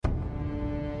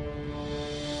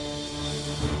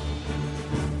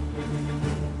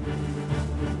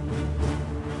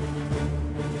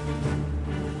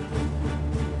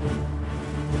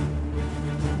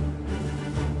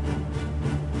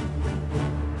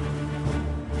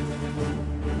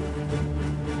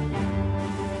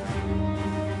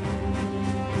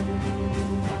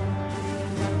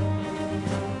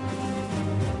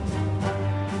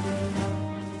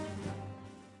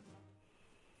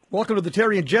Welcome to the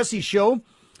Terry and Jesse Show.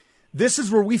 This is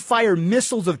where we fire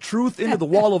missiles of truth into the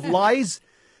wall of lies.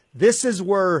 This is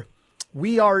where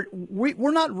we're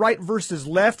not right versus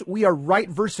left. We are right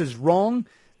versus wrong.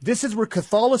 This is where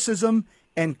Catholicism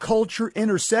and culture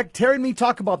intersect. Terry and me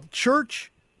talk about the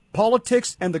church,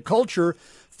 politics, and the culture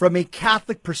from a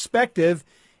Catholic perspective.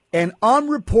 And I'm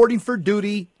reporting for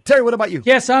duty. Terry, what about you?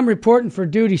 Yes, I'm reporting for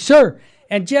duty, sir.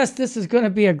 And Jess, this is going to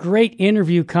be a great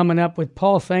interview coming up with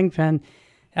Paul Thigpen,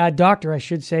 doctor, I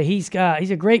should say. He's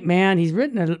a great man. He's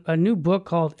written a new book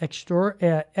called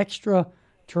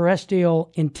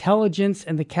Extraterrestrial Intelligence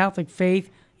and the Catholic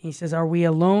Faith. He says, are we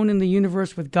alone in the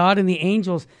universe with God and the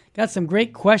angels? Got some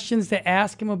great questions to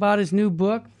ask him about his new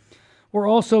book. We're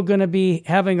also going to be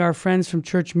having our friends from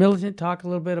Church Militant talk a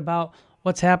little bit about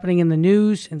what's happening in the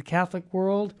news in the Catholic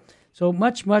world. So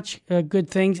much good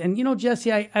things. And, you know,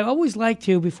 Jesse, I always like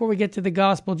to, before we get to the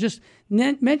gospel, just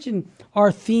mention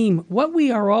our theme, what we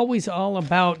are always all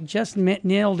about. Just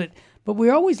nailed it. But we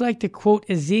always like to quote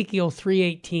Ezekiel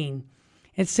 3:18.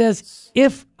 It says,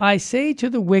 if I say to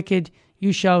the wicked,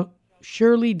 you shall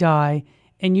surely die,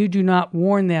 and you do not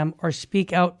warn them or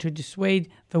speak out to dissuade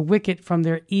the wicked from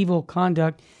their evil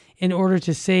conduct in order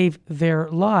to save their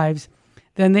lives,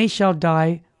 then they shall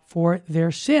die for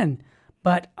their sin.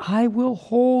 But I will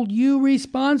hold you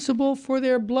responsible for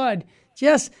their blood.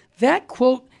 Just that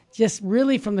quote, just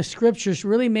really from the scriptures,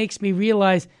 really makes me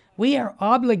realize we are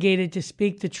obligated to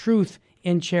speak the truth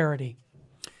in charity.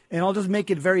 And I'll just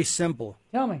make it very simple.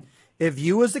 Tell me. If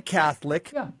you as a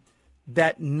Catholic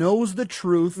that knows the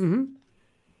truth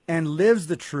and lives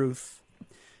the truth,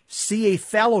 see a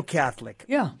fellow Catholic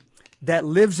that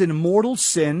lives in mortal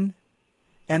sin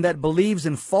and that believes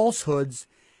in falsehoods,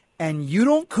 and you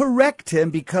don't correct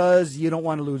him because you don't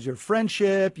want to lose your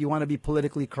friendship, you want to be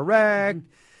politically correct,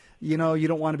 you know, you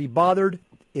don't want to be bothered.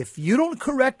 If you don't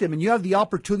correct him and you have the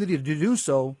opportunity to do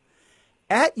so,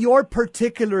 at your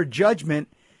particular judgment,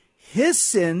 his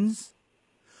sins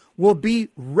will be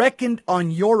reckoned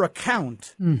on your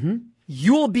account.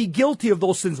 You will be guilty of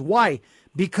those sins. Why?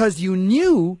 Because you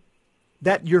knew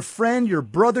that your friend, your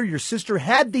brother, your sister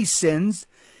had these sins.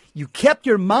 You kept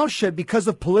your mouth shut because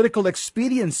of political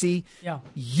expediency.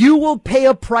 You will pay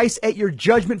a price at your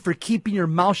judgment for keeping your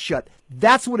mouth shut.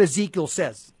 That's what Ezekiel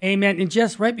says. Amen. And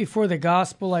just right before the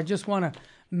gospel, I just want to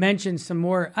mention some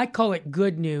more, I call it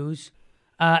good news.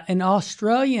 An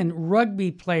Australian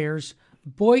rugby players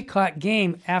boycott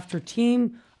game after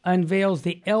team unveils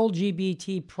the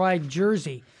LGBT pride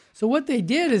jersey. So what they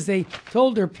did is they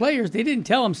told their players, they didn't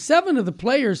tell them, 7 of the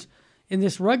players in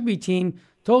this rugby team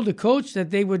told the coach that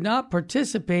they would not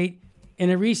participate in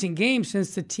a recent game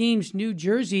since the team's new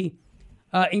jersey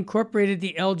incorporated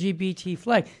the LGBT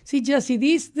flag. See, Jesse,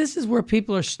 this is where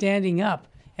people are standing up,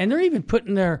 and they're even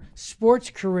putting their sports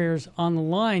careers on the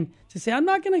line to say, I'm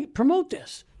not going to promote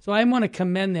this. So I want to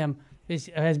commend them as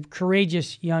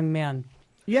courageous young men.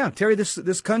 Yeah, Terry,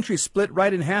 this country is split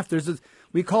right in half.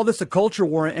 We call this a culture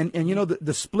war, and you know,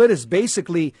 the split is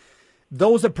basically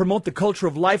those that promote the culture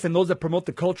of life and those that promote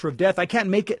the culture of death. I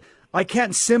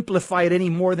can't simplify it any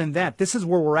more than that. This is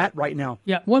where we're at right now.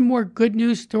 Yeah, one more good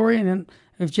news story, and then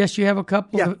if Jess, you have a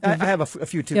couple. Yeah, I have a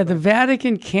few too. Yeah, the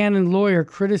Vatican canon lawyer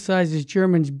criticizes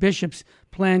German bishops'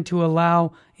 plan to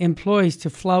allow employees to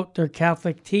flout their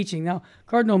Catholic teaching. Now,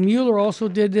 Cardinal Mueller also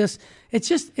did this.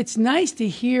 It's nice to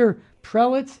hear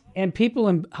prelates and people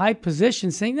in high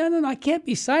positions saying, no, I can't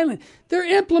be silent. They're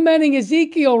implementing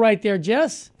Ezekiel right there,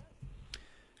 Jess.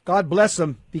 God bless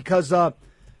them, because,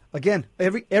 again,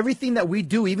 everything that we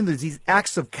do, even these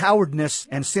acts of cowardness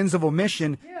and sins of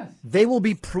omission, they will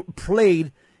be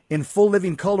played in full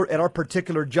living color at our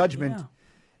particular judgment. Yeah.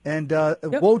 And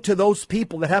woe to those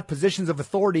people that have positions of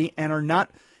authority and are not,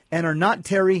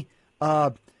 Terry,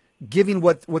 giving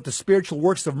what the spiritual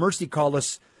works of mercy call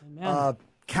us,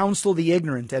 counsel the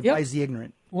ignorant, advise the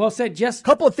ignorant. Well said, Jess. A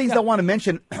couple of things I want to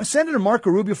mention. Senator Marco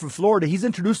Rubio from Florida, he's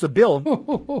introduced a bill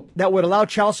that would allow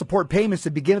child support payments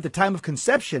to begin at the time of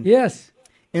conception. Yes.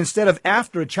 Instead of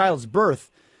after a child's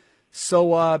birth.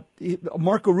 So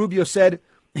Marco Rubio said,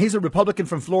 he's a Republican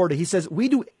from Florida. He says, we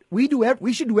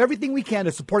should do everything we can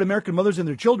to support American mothers and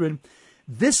their children.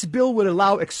 This bill would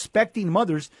allow expecting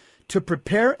mothers to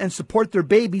prepare and support their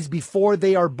babies before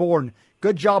they are born.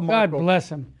 Good job, Marco. God bless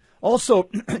him. Also,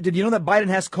 did you know that Biden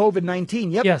has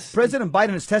COVID-19? Yep. Yes. President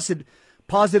Biden has tested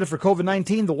positive for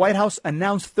COVID-19. The White House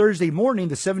announced Thursday morning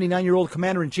the 79-year-old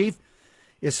commander-in-chief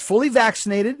is fully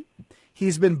vaccinated.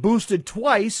 He's been boosted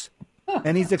twice,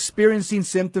 and he's experiencing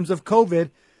symptoms of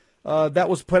COVID. That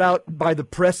was put out by the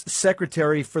press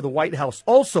secretary for the White House.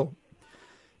 Also,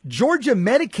 Georgia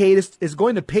Medicaid is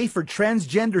going to pay for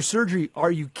transgender surgery.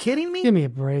 Are you kidding me? Give me a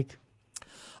break.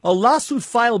 A lawsuit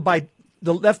filed by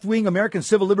the left-wing American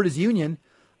Civil Liberties Union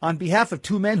on behalf of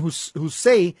two men who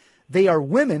say they are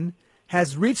women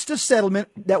has reached a settlement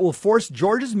that will force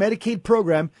Georgia's Medicaid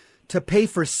program to pay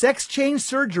for sex change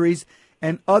surgeries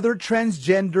and other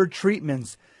transgender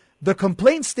treatments. The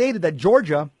complaint stated that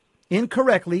Georgia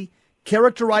incorrectly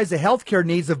characterized the health care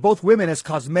needs of both women as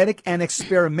cosmetic and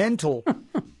experimental.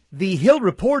 The Hill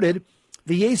reported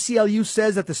the ACLU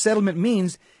says that the settlement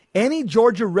means any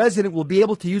Georgia resident will be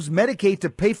able to use Medicaid to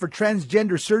pay for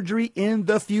transgender surgery in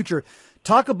the future.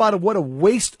 Talk about what a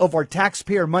waste of our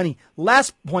taxpayer money.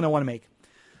 Last point I want to make.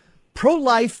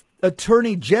 Pro-life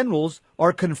attorney generals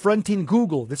are confronting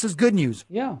Google. This is good news.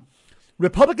 Yeah.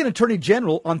 Republican Attorney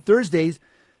General on Thursdays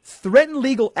threatened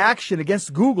legal action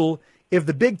against Google if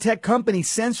the big tech company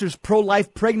censors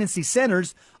pro-life pregnancy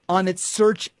centers on its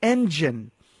search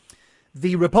engine.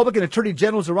 The Republican Attorney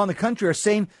Generals around the country are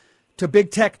saying to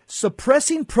big tech,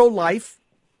 suppressing pro-life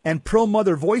and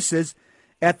pro-mother voices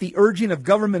at the urging of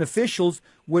government officials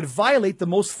would violate the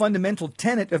most fundamental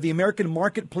tenet of the American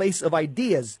marketplace of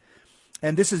ideas.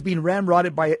 And this is being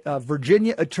ramrodded by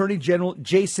Virginia Attorney General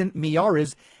Jason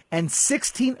Miyares and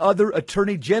 16 other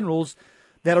attorney generals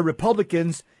that are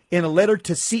Republicans in a letter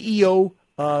to CEO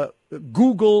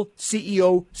Google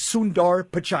CEO Sundar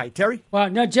Pichai. Terry? Wow.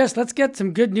 Now, Jess, let's get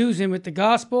some good news in with the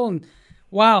gospel. And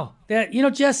wow, that,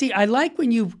 Jesse, I like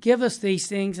when you give us these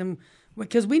things, and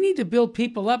because we need to build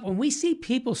people up. When we see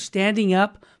people standing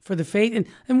up for the faith,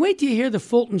 and wait till you hear the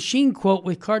Fulton Sheen quote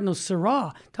with Cardinal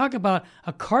Sarah. Talk about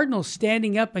a cardinal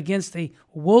standing up against the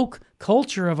woke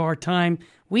culture of our time.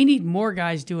 We need more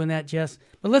guys doing that, Jess.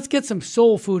 But let's get some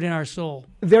soul food in our soul.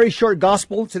 Very short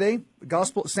gospel today.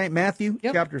 Gospel St. Matthew,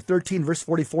 chapter 13, verse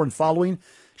 44 and following.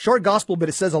 Short gospel, but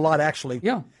it says a lot, actually.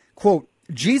 Yeah. Quote,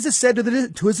 Jesus said to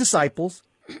his disciples,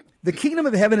 "The kingdom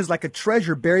of heaven is like a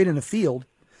treasure buried in a field,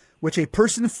 which a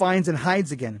person finds and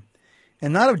hides again,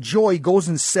 and out of joy goes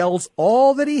and sells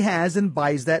all that he has and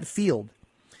buys that field."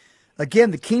 Again,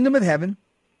 the kingdom of heaven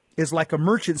is like a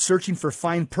merchant searching for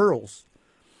fine pearls.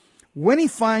 When he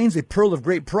finds a pearl of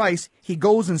great price, he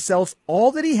goes and sells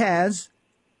all that he has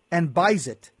and buys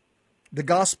it. The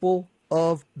gospel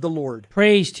of the Lord.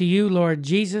 Praise to you, Lord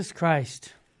Jesus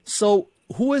Christ. So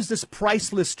who is this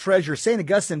priceless treasure? St.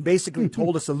 Augustine basically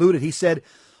told us, alluded. He said,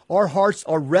 our hearts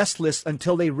are restless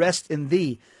until they rest in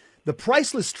thee. The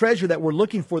priceless treasure that we're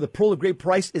looking for, the pearl of great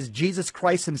price, is Jesus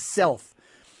Christ himself.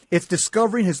 It's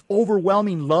discovering his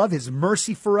overwhelming love, his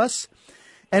mercy for us.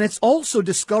 And it's also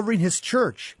discovering his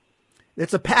church.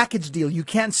 It's a package deal. You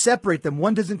can't separate them.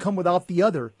 One doesn't come without the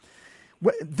other.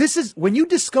 This is when you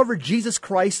discover Jesus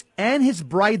Christ and his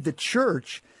bride, the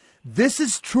church. This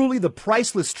is truly the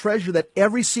priceless treasure that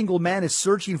every single man is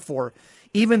searching for,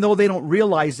 even though they don't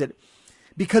realize it.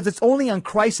 Because it's only on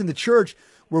Christ and the church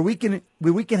where we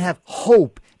can have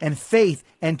hope and faith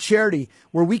and charity,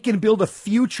 where we can build a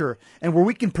future and where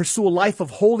we can pursue a life of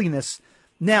holiness.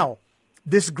 Now,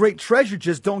 this great treasure,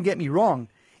 just don't get me wrong,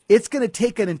 it's going to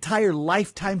take an entire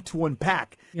lifetime to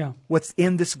unpack what's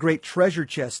in this great treasure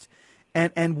chest.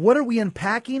 And what are we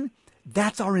unpacking?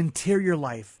 That's our interior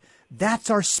life. That's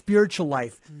our spiritual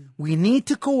life. We need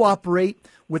to cooperate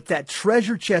with that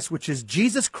treasure chest, which is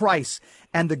Jesus Christ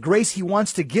and the grace he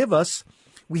wants to give us.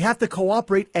 We have to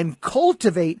cooperate and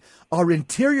cultivate our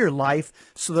interior life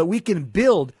so that we can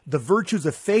build the virtues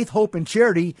of faith, hope, and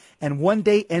charity, and one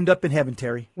day end up in heaven,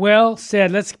 Terry. Well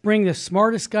said. Let's bring the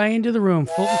smartest guy into the room,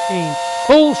 Fulton Sheen.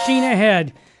 Full Sheen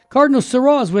ahead. Cardinal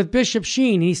Sarah is with Bishop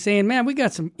Sheen. He's saying, man, we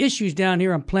got some issues down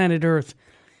here on planet Earth.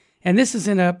 And this is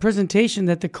in a presentation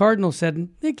that the Cardinal said. And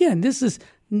again, this is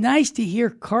nice to hear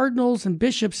cardinals and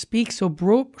bishops speak so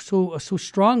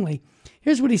strongly.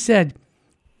 Here's what he said.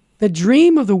 The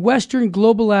dream of the Western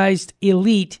globalized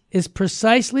elite is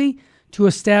precisely to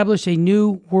establish a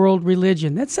new world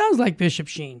religion. That sounds like Bishop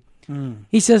Sheen.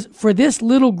 He says, for this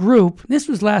little group, this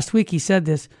was last week he said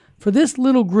this, for this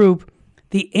little group,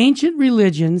 the ancient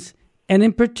religions, and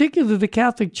in particular the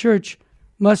Catholic Church,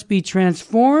 must be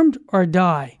transformed or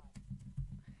die.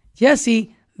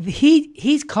 Jesse,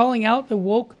 he's calling out the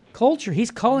woke culture.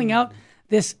 He's calling out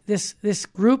this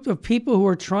group of people who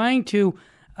are trying to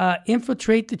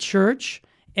infiltrate the church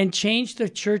and change the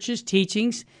church's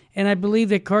teachings. And I believe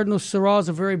that Cardinal Sarah is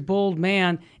a very bold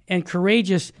man and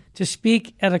courageous to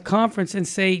speak at a conference and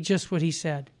say just what he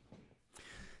said.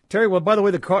 Terry, well, by the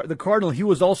way, the Cardinal, he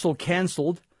was also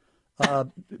canceled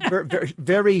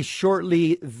very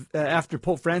shortly after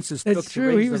Pope Francis took That's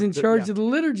true. He was in charge of the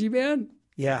liturgy, man.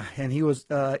 Yeah, and he was,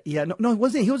 no,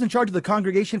 wasn't he? He was in charge of the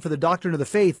Congregation for the Doctrine of the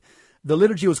Faith. The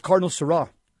liturgy was Cardinal Sarah.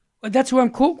 That's who I'm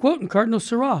quoting, Cardinal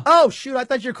Sarah. Oh, shoot. I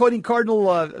thought you were quoting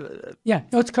Cardinal. Yeah,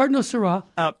 no, it's Cardinal Sarah.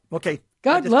 Okay.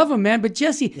 God love him, man. But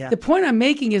Jesse, the point I'm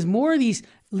making is more of these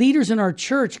leaders in our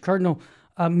church, Cardinal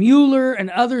Mueller and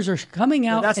others, are coming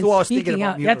out and speaking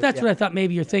out. That's what I thought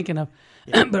maybe you're thinking of.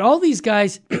 Yeah. But all these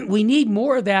guys, we need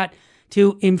more of that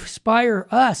to inspire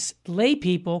us lay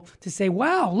people to say,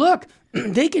 wow, look,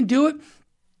 they can do it.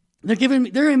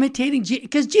 They're imitating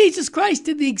because Jesus Christ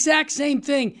did the exact same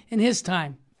thing in his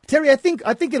time. Terry, I think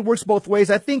it works both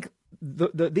ways. I think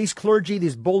these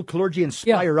bold clergy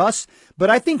inspire us, but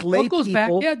I think lay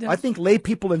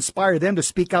people inspire them to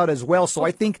speak out as well. So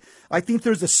I think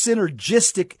there's a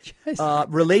synergistic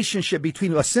relationship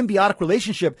between a symbiotic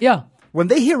relationship. Yeah. When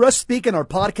they hear us speak in our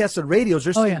podcasts and radios,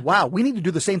 they're saying, wow, we need to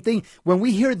do the same thing. When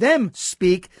we hear them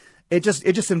speak, it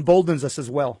just emboldens us as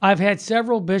well. I've had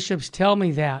several bishops tell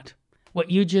me that,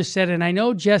 what you just said. And I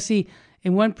know, Jesse,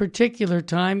 in one particular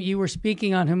time, you were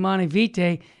speaking on Humanae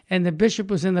Vitae, and the bishop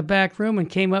was in the back room and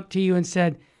came up to you and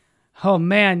said, oh,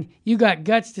 man, you got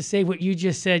guts to say what you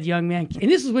just said, young man. And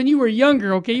this is when you were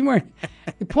younger, okay? You weren't.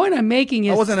 The point I'm making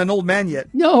is... I wasn't an old man yet.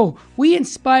 No, we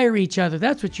inspire each other.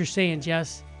 That's what you're saying,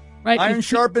 Jess. Right? Iron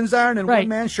sharpens iron, and one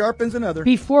man sharpens another.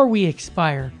 Before we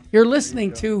expire. You're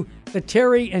listening to the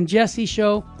Terry and Jesse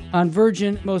Show on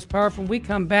Virgin Most Powerful. When we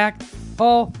come back,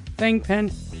 Paul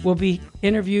Thigpen will be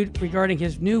interviewed regarding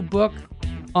his new book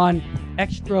on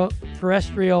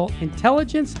extraterrestrial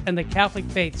intelligence and the Catholic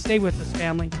faith. Stay with us,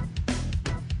 family.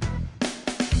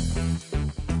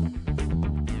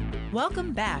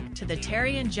 Welcome back to the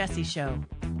Terry and Jesse Show.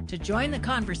 To join the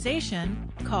conversation,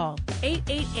 call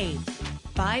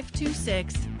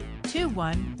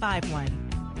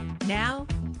 888-526-2151. Now,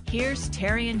 here's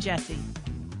Terry and Jesse.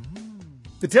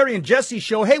 The Terry and Jesse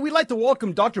Show. Hey, we'd like to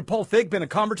welcome Dr. Paul Thigpen, a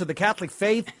convert to the Catholic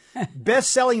faith,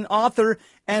 best-selling author.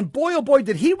 And boy, oh boy,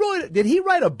 did he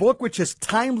write a book which is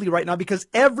timely right now, because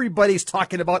everybody's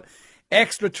talking about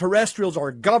extraterrestrials,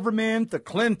 our government, the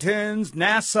Clintons,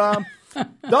 NASA.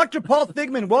 Dr. Paul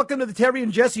Thigpen, welcome to the Terry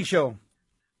and Jesse Show.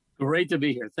 Great to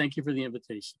be here. Thank you for the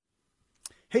invitation.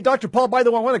 Hey, Dr. Paul, by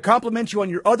the way, I want to compliment you on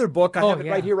your other book. I have it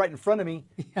right here, right in front of me.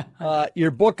 Yeah.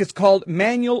 Your book is called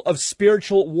Manual of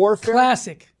Spiritual Warfare.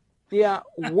 Classic. Yeah.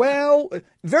 Well,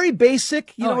 very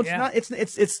basic.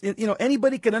 It's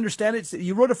anybody can understand it.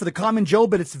 You wrote it for the common Joe,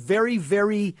 but it's very,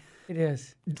 very It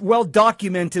is well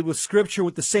documented with scripture,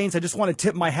 with the saints. I just want to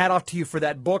tip my hat off to you for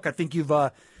that book. I think you've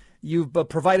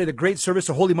provided a great service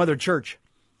to Holy Mother Church.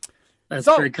 That's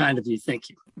very kind of you. Thank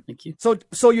you. Thank you. So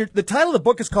the title of the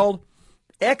book is called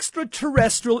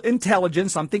Extraterrestrial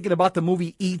Intelligence. I'm thinking about the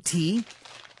movie E.T.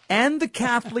 and the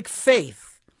Catholic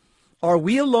Faith. Are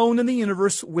we alone in the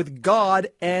universe with God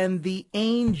and the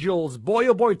angels? Boy,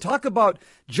 oh boy, talk about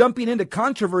jumping into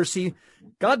controversy.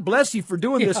 God bless you for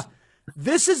doing this.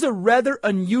 This is a rather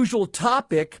unusual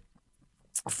topic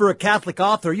for a Catholic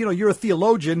author. You know, you're a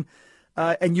theologian,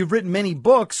 and you've written many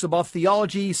books about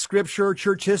theology, scripture,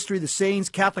 church history, the saints,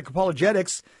 Catholic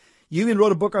apologetics. You even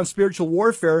wrote a book on spiritual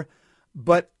warfare.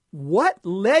 But what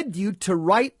led you to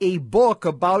write a book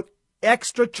about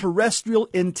extraterrestrial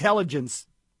intelligence?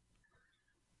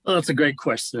 Well, that's a great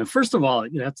question. First of all,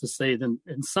 you have to say that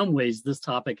in some ways, this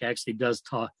topic actually does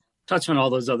touch on all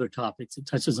those other topics. It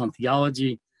touches on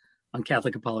theology, on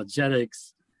Catholic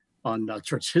apologetics, on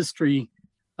church history,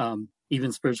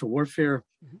 even spiritual warfare.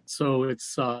 So it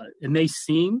may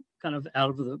seem kind of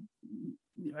out of the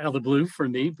blue for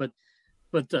me, but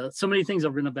so many things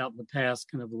I've written about in the past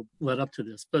kind of led up to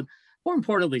this. But more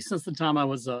importantly, since the time I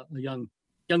was a young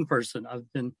person,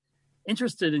 I've been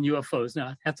interested in UFOs. Now,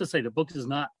 I have to say the book is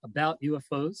not about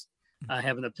UFOs. I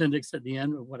have an appendix at the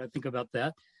end of what I think about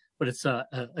that, but it's a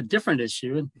different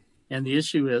issue. And the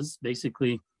issue is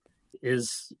basically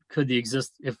could the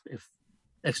exist if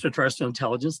extraterrestrial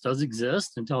intelligence does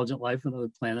exist, intelligent life on other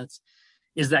planets,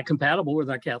 is that compatible with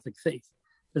our Catholic faith?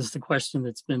 This is the question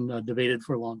that's been debated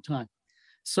for a long time.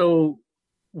 So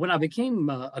when I became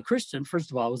a Christian, first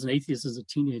of all, I was an atheist as a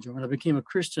teenager. When I became a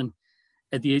Christian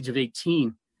at the age of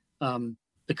 18,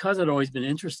 because I'd always been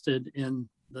interested in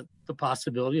the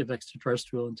possibility of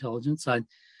extraterrestrial intelligence, I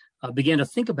began to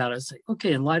think about it and say,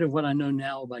 okay, in light of what I know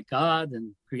now about God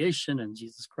and creation and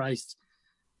Jesus Christ,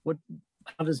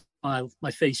 how does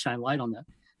my faith shine light on that?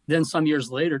 Then some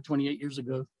years later, 28 years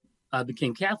ago, I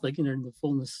became Catholic and in the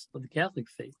fullness of the Catholic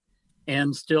faith.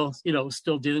 And still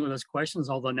dealing with those questions,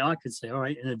 although now I could say, all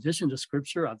right, in addition to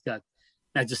scripture, I've got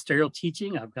magisterial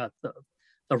teaching, I've got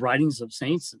the writings of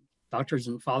saints and doctors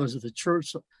and fathers of the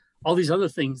church, all these other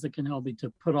things that can help me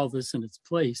to put all this in its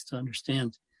place to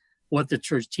understand what the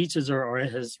church teaches or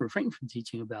has refrained from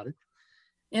teaching about it.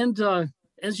 And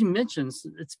as you mentioned,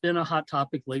 it's been a hot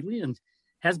topic lately, and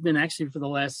has been actually for the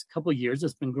last couple of years.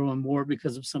 It's been growing more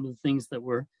because of some of the things that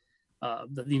were that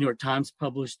the New York Times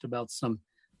published about some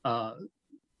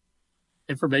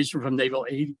information from naval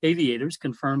aviators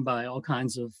confirmed by all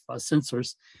kinds of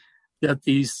sensors that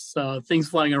these things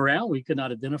flying around we could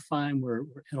not identify and were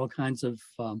had all kinds of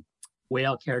way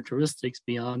out characteristics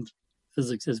beyond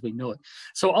physics as we know it.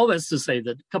 So all that's to say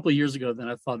that a couple of years ago, then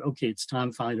I thought, okay, it's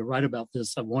time finally to write about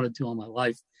this. I've wanted to all my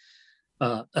life,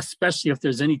 especially if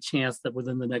there's any chance that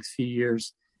within the next few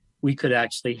years, we could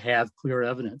actually have clear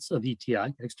evidence of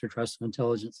ETI, extraterrestrial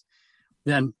intelligence.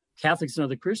 Then Catholics and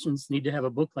other Christians need to have a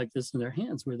book like this in their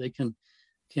hands where they can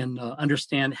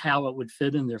understand how it would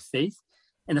fit in their faith,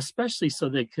 and especially so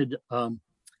they could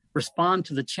respond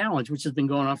to the challenge, which has been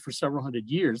going on for several hundred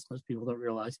years, most people don't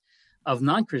realize, of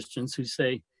non-Christians who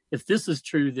say, if this is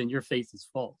true, then your faith is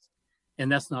false.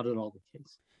 And that's not at all the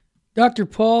case. Dr.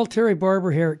 Paul, Terry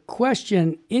Barber here.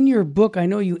 Question, in your book, I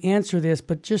know you answer this,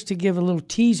 but just to give a little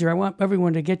teaser, I want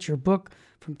everyone to get your book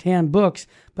from Tan Books.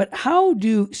 But how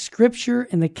do Scripture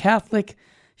and the Catholic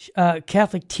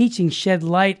teaching shed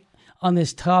light on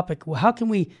this topic? Well, how can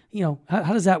we,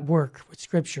 how does that work with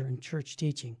Scripture and church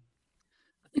teaching?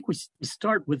 I think we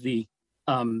start with the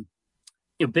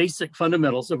basic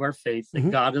fundamentals of our faith,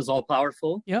 that God is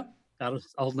all-powerful, God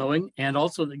is all-knowing, and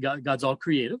also that God's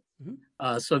all-creative,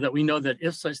 so that we know that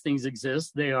if such things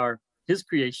exist, they are his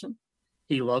creation.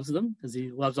 He loves them because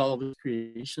he loves all of his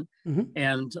creation,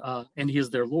 and he is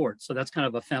their Lord. So that's kind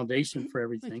of a foundation for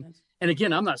everything. And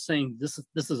again, I'm not saying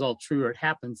this is all true or it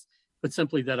happens, but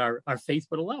simply that our faith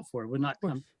would allow for it, would not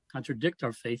contradict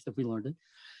our faith if we learned it.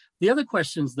 The other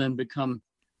questions then become,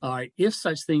 all right, if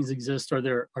such things exist, are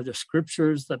there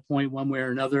scriptures that point one way or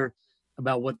another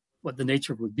about what the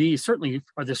nature would be? Certainly,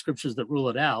 are there scriptures that rule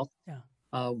it out?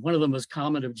 One of the most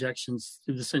common objections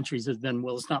through the centuries has been,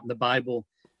 well, it's not in the Bible,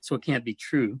 so it can't be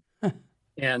true.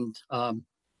 And,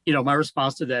 my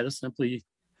response to that is simply,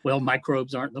 well,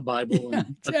 microbes aren't in the Bible,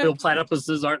 and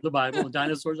platypuses aren't in the Bible, and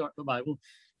dinosaurs aren't in the Bible.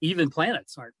 Even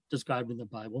planets aren't described in the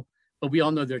Bible, but we all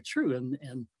know they're true.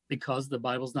 And because the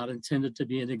Bible's not intended to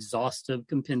be an exhaustive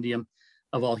compendium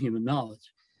of all human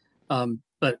knowledge,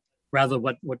 but rather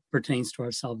what pertains to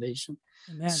our salvation.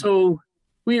 Amen. So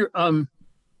I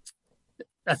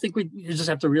think we just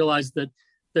have to realize that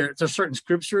there are certain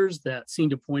scriptures that seem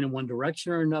to point in one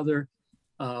direction or another,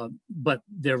 but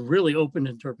they're really open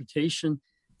interpretation,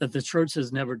 that the church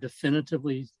has never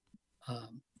definitively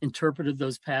interpreted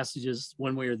those passages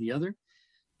one way or the other.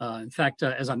 In fact,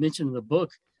 as I mentioned in the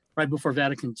book, right before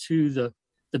Vatican II, the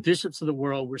bishops of the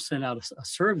world were sent out a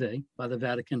survey by the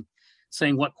Vatican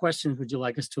saying, what questions would you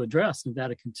like us to address in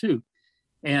Vatican II?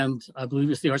 And I believe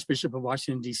it's the Archbishop of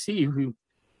Washington, D.C., who,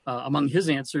 among his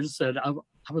answers, said,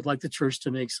 I would like the church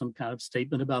to make some kind of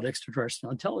statement about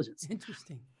extraterrestrial intelligence.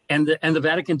 Interesting. And the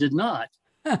Vatican did not.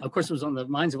 Of course, it was on the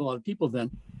minds of a lot of people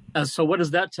then. So what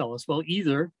does that tell us? Well,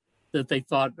 either that they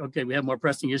thought, okay, we have more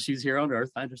pressing issues here on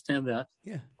earth. I understand that.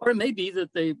 Yeah. Or it may be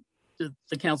that the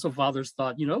Council Fathers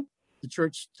thought, the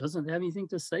church doesn't have anything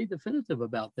to say definitive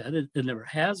about that. It never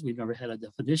has. We've never had a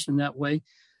definition that way.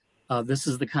 This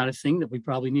is the kind of thing that we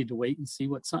probably need to wait and see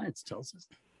what science tells us.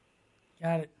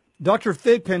 Got it. Dr.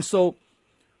 Thigpen, so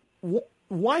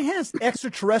why has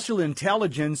extraterrestrial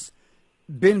intelligence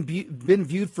been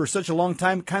viewed for such a long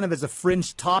time kind of as a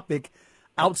fringe topic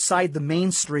outside the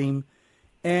mainstream?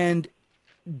 And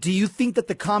do you think that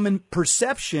the common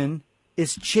perception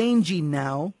is changing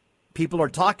now? People are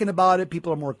talking about it.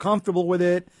 People are more comfortable with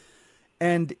it.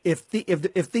 And if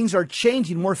things are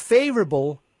changing more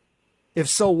favorable, if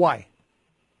so, why?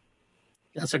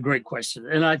 That's a great question.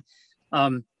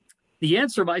 And the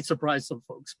answer might surprise some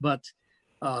folks. But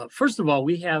first of all,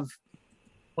 we have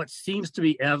what seems to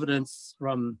be evidence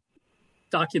from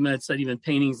documents and even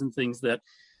paintings and things that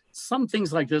some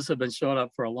things like this have been showing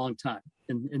up for a long time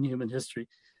in human history.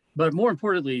 But more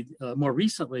importantly, more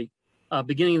recently,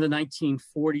 beginning in the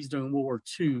 1940s during World War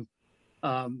II,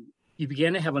 you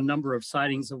began to have a number of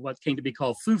sightings of what came to be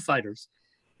called Foo Fighters.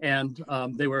 And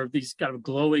they were these kind of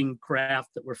glowing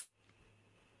craft that were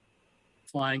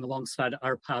flying alongside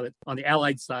our pilot on the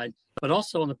Allied side, but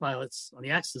also on the pilots on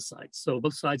the Axis side, so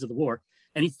both sides of the war.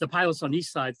 And the pilots on each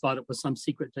side thought it was some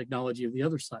secret technology of the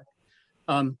other side.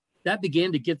 That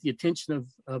began to get the attention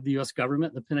of the U.S.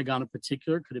 government, the Pentagon in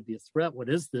particular. Could it be a threat? What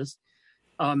is this?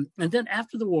 And then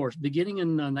after the war, beginning in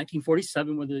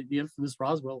 1947 with the infamous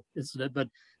Roswell incident,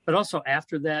 but also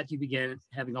after that, you began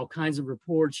having all kinds of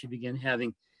reports.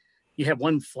 You have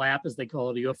one flap, as they call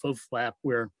it, a UFO flap,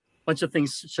 where a bunch of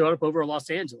things showed up over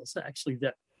Los Angeles, actually,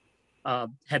 that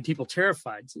had people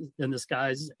terrified in the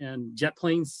skies, and jet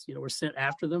planes, were sent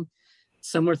after them.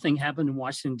 Similar thing happened in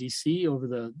Washington, D.C. over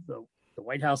the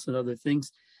White House and other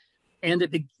things. And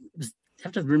you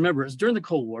have to remember, it was during the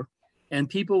Cold War, and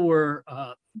people were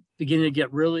beginning to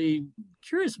get really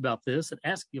curious about this and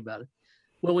asking about it.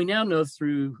 Well, we now know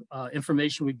through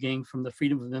information we've gained from the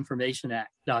Freedom of Information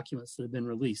Act documents that have been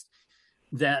released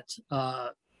that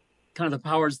kind of the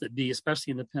powers that be,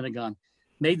 especially in the Pentagon,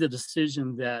 made the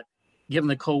decision that given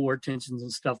the Cold War tensions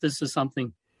and stuff, this is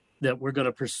something that we're going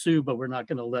to pursue, but we're not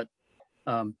going to let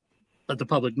the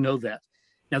public know that.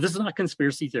 Now, this is not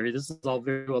conspiracy theory. This is all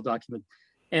very well documented.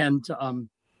 And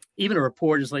even a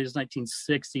report as late as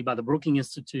 1960 by the Brookings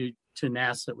Institute to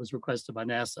NASA, it was requested by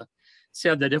NASA,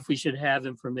 said that if we should have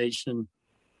information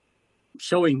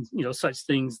showing, such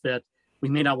things, that we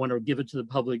may not want to give it to the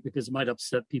public because it might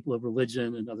upset people of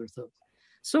religion and other things.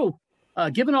 So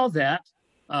given all that,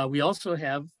 we also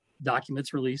have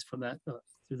documents released from that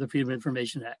through the Freedom of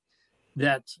Information Act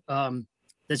that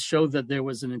show that there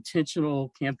was an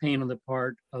intentional campaign on the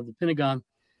part of the Pentagon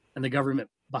and the government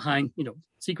behind,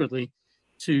 secretly,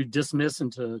 to dismiss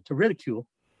and to ridicule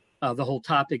the whole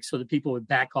topic so that people would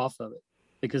back off of it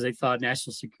because they thought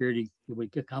national security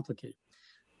would get complicated.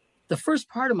 The first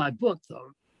part of my book,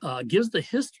 though, gives the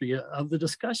history of the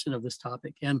discussion of this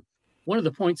topic. And one of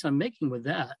the points I'm making with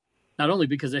that, not only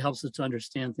because it helps us to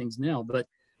understand things now, but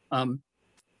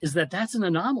is that that's an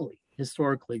anomaly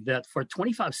historically, that for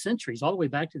 25 centuries, all the way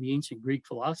back to the ancient Greek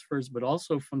philosophers, but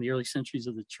also from the early centuries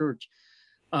of the church,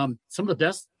 some of the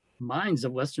best minds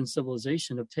of Western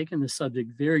civilization have taken this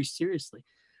subject very seriously.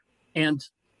 And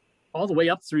all the way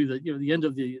up through the end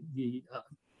of the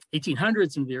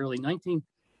 1800s and the early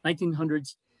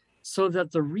 1900s, so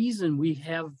that the reason we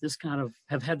have this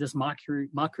have had this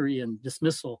mockery and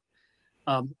dismissal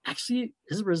actually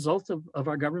is a result of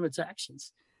our government's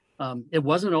actions. It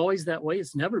wasn't always that way.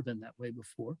 It's never been that way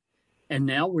before. And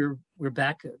now we're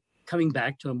coming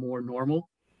back to a more normal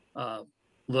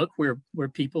look where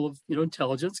people of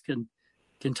intelligence can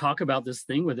talk about this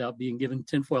thing without being given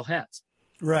tinfoil hats.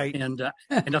 Right. And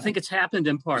I think it's happened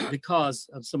in part because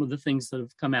of some of the things that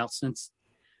have come out since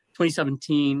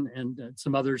 2017 and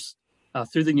some others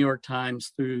through the New York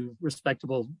Times, through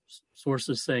respectable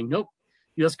sources saying, nope,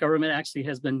 U.S. government actually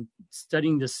has been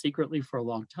studying this secretly for a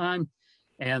long time.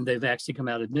 And they've actually come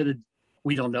out and admitted,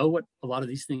 we don't know what a lot of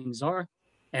these things are.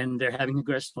 And they're having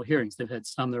congressional hearings. They've had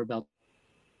some, they're about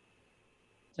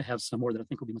to have some more that I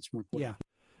think will be much more important.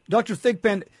 Yeah. Dr.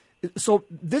 Thigpen, so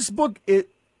this book,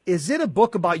 is it a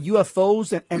book about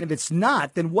UFOs? And if it's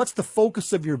not, then what's the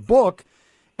focus of your book?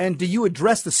 And do you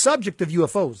address the subject of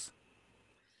UFOs?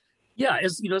 Yeah,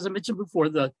 as I mentioned before,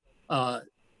 the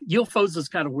UFOs is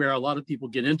kind of where a lot of people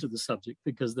get into the subject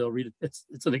because they'll read it.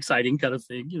 It's an exciting kind of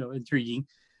thing, intriguing.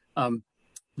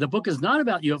 The book is not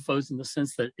about UFOs in the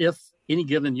sense that if any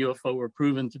given UFO were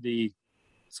proven to be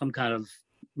some kind of,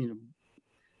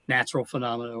 natural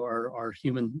phenomena or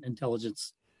human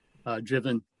intelligence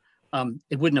driven,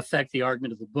 it wouldn't affect the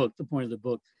argument of the book, the point of the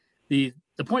book. The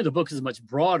point of the book is much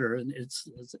broader, and it's,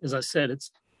 as I said,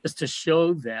 it's to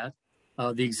show that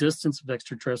the existence of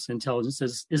extraterrestrial intelligence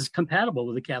is compatible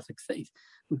with the Catholic faith.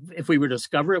 If we were to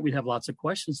discover it, we'd have lots of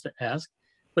questions to ask,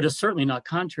 but it's certainly not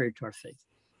contrary to our faith.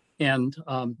 And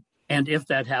if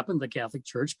that happened, the Catholic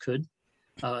Church could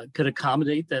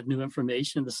accommodate that new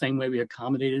information the same way we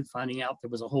accommodated finding out there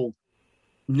was a whole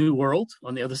new world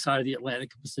on the other side of the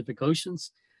Atlantic and Pacific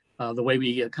Oceans, the way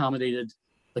we accommodated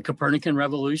the Copernican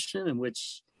revolution, in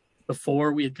which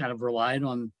before we had kind of relied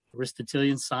on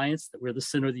Aristotelian science that we're the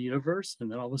center of the universe,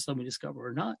 and then all of a sudden we discover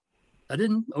we're not. That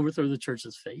didn't overthrow the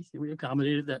church's faith. We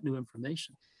accommodated that new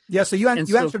information. Yeah, so you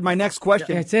answered my next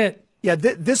question. Yeah, that's it. Yeah,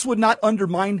 this would not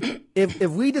undermine, if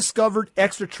we discovered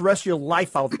extraterrestrial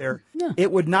life out there,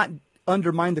 it would not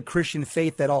undermine the Christian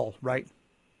faith at all, right?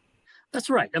 That's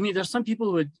right. I mean, there's some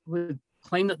people who would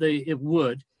claim that it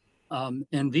would,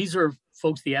 and these are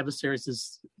folks, the adversaries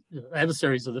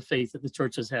of the faith that the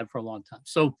church has had for a long time.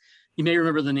 So you may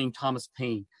remember the name Thomas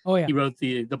Paine. Oh, yeah. He wrote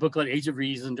the booklet Age of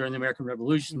Reason during the American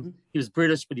Revolution. Mm-hmm. He was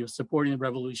British, but he was supporting the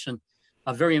revolution,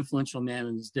 a very influential man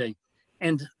in his day.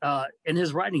 And in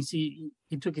his writings, he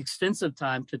took extensive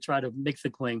time to try to make the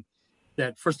claim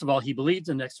that, first of all, he believed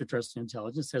in extraterrestrial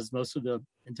intelligence, as most of the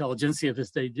intelligentsia of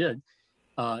his day did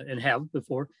and have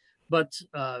before. But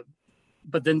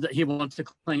then he wanted to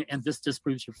claim, and this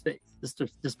disproves your faith. This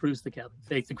disproves the Catholic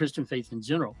faith, the Christian faith in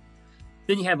general.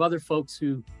 Then you have other folks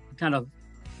who kind of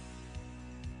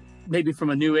maybe from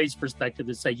a New Age perspective,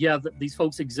 to say, yeah, these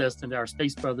folks exist and they're our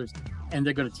space brothers, and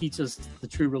they're going to teach us the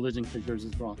true religion because yours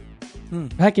is wrong.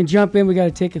 I can jump in. We got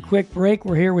to take a quick break.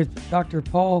 We're here with Dr.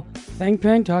 Paul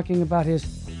Thigpen talking about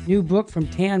his new book from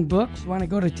Tan Books. You want to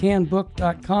go to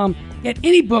tanbook.com, get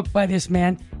any book by this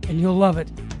man, and you'll love it.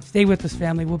 Stay with us,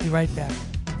 family. We'll be right back.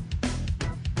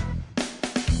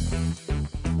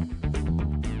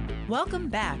 Welcome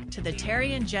back to the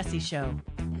Terry and Jesse Show.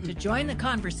 To join the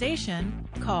conversation,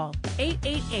 call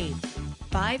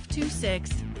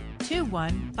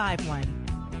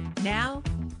 888-526-2151. Now,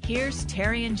 here's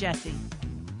Terry and Jesse.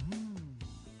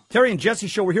 Terry and Jesse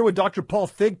Show. We're here with Dr. Paul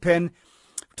Thigpen,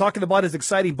 talking about his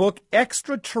exciting book,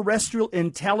 Extraterrestrial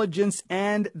Intelligence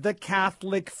and the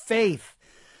Catholic Faith.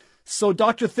 So,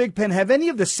 Dr. Thigpen, have any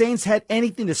of the saints had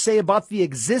anything to say about the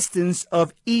existence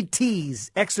of ETs,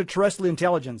 extraterrestrial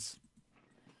intelligence?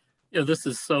 Yeah, this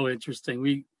is so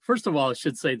interesting. First of all, I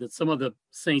should say that some of the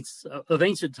saints of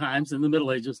ancient times in the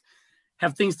Middle Ages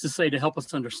have things to say to help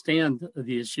us understand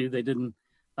the issue. They didn't,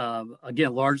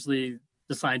 again, largely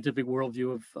the scientific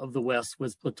worldview of the West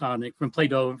was Platonic, from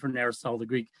Plato and from Aristotle, the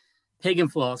Greek pagan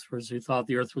philosophers who thought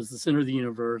the earth was the center of the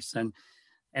universe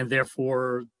and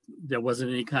therefore there wasn't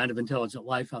any kind of intelligent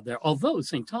life out there. Although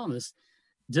St. Thomas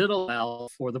did allow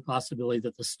for the possibility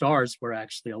that the stars were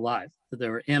actually alive, that they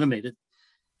were animated.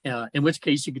 In which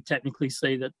case you could technically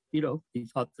say that, he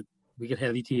thought that we could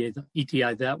have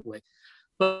ETI that way.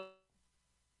 But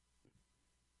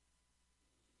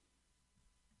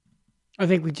I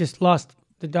think we just lost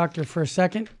the doctor for a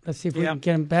second. Let's see if we can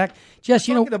get him back. Jess,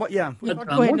 more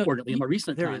importantly, in more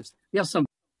recent times, we have some.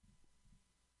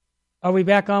 Are we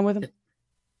back on with him?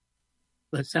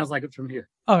 That sounds like it from here.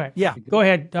 All right. Yeah. Go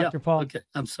ahead, Dr. Paul. Okay.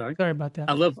 I'm sorry. Sorry about that.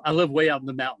 I live way out in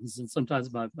the mountains, and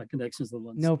sometimes my connection's a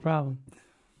little no problem.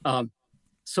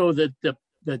 So the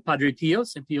Padre Pio,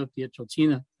 St. Pio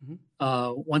Pietrelcina,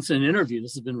 once in an interview,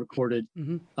 this has been recorded,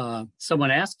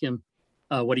 someone asked him,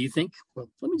 what do you think? Well,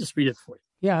 let me just read it for you.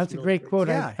 Yeah, that's a great quote.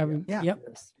 Yeah. Yep.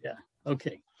 Yeah.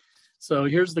 Okay. So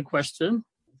here's the question.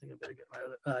 I think I better get my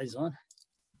other eyes on.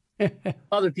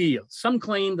 Father Pio, some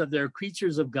claim that there are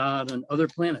creatures of God on other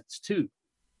planets too.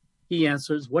 He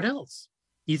answers, what else?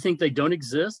 Do you think they don't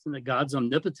exist and that God's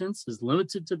omnipotence is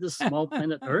limited to this small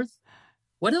planet Earth?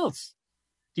 What else?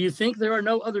 Do you think there are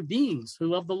no other beings who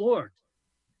love the Lord?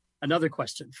 Another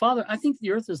question. Father, I think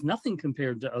the Earth is nothing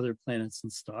compared to other planets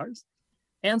and stars.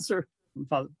 Answer,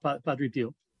 Padre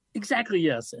Pio, exactly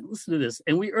yes. And listen to this.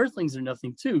 And we earthlings are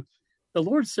nothing too. The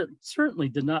Lord certainly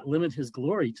did not limit his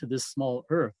glory to this small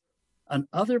Earth. On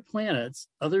other planets,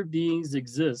 other beings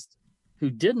exist who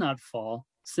did not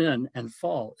sin and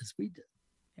fall as we did.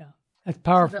 Yeah, that's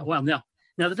powerful. Well, now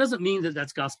that doesn't mean that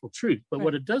that's gospel truth, but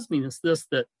what it does mean is this,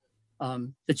 that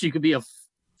you could be a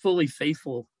fully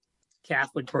faithful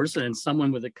Catholic person and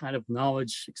someone with a kind of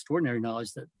knowledge, extraordinary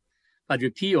knowledge that Padre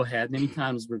Pio had many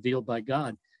times revealed by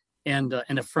God, and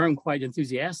affirm quite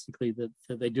enthusiastically that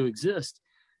they do exist.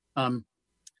 In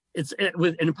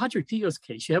Padre Pio's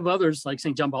case, you have others like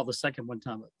St. John Paul II. One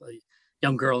time, a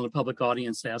young girl in a public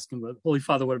audience asked him, Holy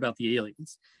Father, what about the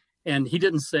aliens? And he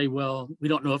didn't say, well, we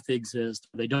don't know if they exist,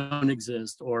 or they don't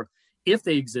exist, or if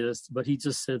they exist, but he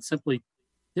just said simply,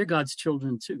 they're God's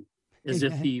children too, as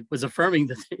if he was affirming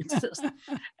that they exist.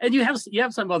 And you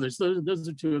have some others. Those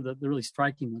are two of the really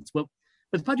striking ones. Well,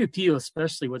 with Padre Pio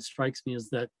especially, what strikes me is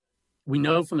that we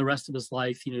know from the rest of his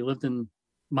life, he lived in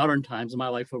modern times, and my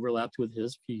life overlapped with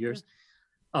his few years,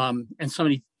 and so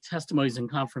many testimonies and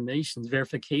confirmations,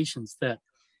 verifications that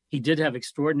he did have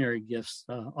extraordinary gifts,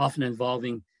 often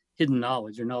involving hidden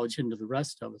knowledge or knowledge hidden to the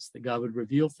rest of us, that God would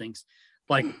reveal things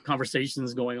like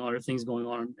conversations going on or things going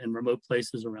on in remote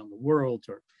places around the world,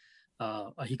 or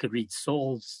he could read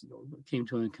souls, came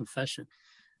to him in confession.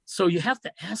 So you have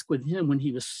to ask with him, when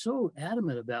he was so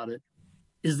adamant about it,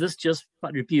 is this just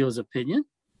Padre Pio's opinion,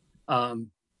 or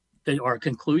a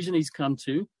conclusion he's come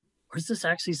to, or is this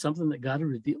actually something that God had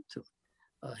revealed to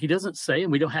him? He doesn't say,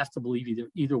 and we don't have to believe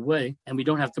either way, and we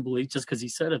don't have to believe just because he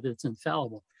said it, it's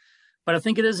infallible. But I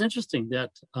think it is interesting that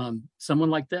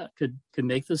someone like that could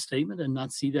make this statement and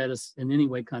not see that as in any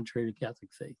way contrary to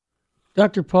Catholic faith.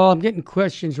 Dr. Paul, I'm getting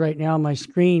questions right now on my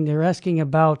screen. They're asking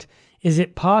about, is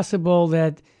it possible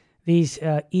that these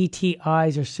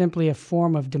ETIs are simply a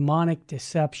form of demonic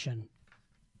deception?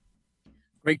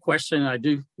 Great question. I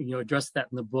do address that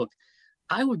in the book.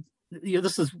 I would,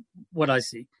 this is what I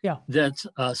see. Yeah. That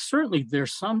certainly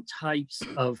there's some types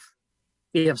of,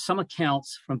 they have some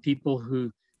accounts from people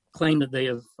who claim that they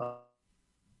have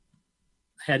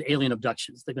had alien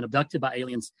abductions. They've been abducted by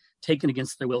aliens, taken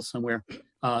against their will somewhere,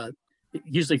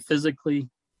 usually physically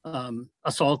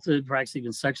assaulted, perhaps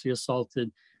even sexually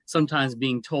assaulted, sometimes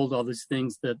being told all these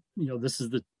things that, this is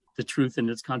the truth and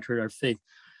it's contrary to our faith.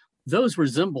 Those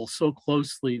resemble so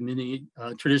closely many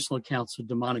traditional accounts of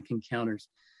demonic encounters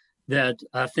that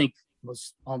I think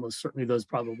almost certainly those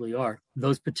probably are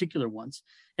those particular ones.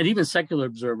 And even secular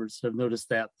observers have noticed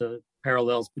that the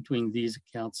parallels between these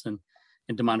accounts and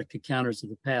demonic encounters of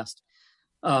the past.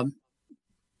 But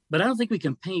I don't think we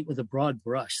can paint with a broad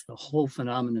brush the whole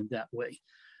phenomenon that way.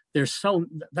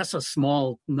 That's a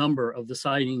small number of the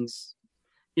sightings,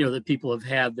 that people have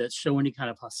had that show any kind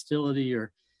of hostility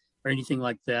or anything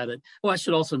like that. And, I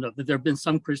should also note that there have been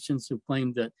some Christians who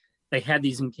claimed that they had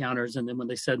these encounters, and then when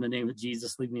they said in the name of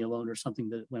Jesus, leave me alone, or something,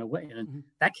 that went away. And in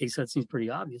that case, that seems pretty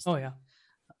obvious. Oh, yeah.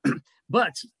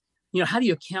 But, how do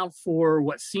you account for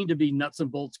what seem to be nuts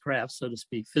and bolts craft, so to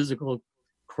speak, physical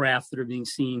craft that are being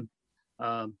seen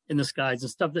in the skies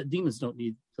and stuff that demons don't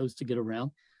need those to get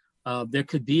around? There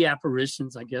could be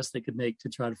apparitions, I guess, they could make to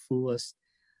try to fool us.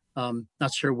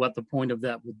 Not sure what the point of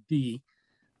that would be.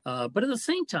 But at the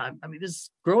same time, there's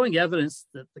growing evidence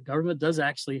that the government does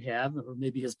actually have, or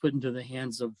maybe has put into the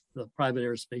hands of the private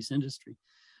aerospace industry,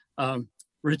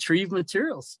 retrieve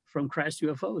materials from crashed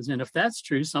UFOs. And if that's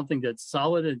true, something that's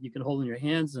solid and you can hold in your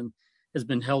hands and has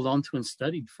been held onto and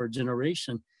studied for a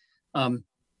generation,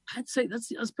 I'd say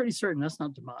that's pretty certain that's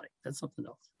not demonic. That's something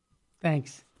else.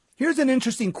 Thanks. Here's an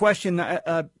interesting question.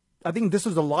 I think this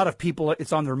is a lot of people,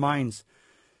 it's on their minds.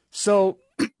 So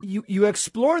you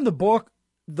explore in the book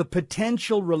the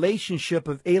potential relationship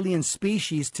of alien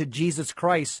species to Jesus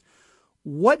Christ.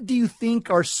 What do you think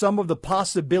are some of the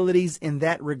possibilities in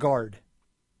that regard?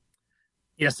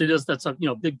 Yes, it is. That's a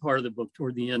big part of the book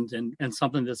toward the end, and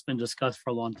something that's been discussed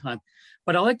for a long time.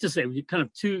 But I like to say we kind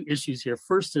of two issues here.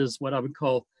 First is what I would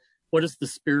call, what is the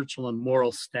spiritual and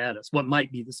moral status? What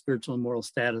might be the spiritual and moral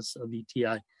status of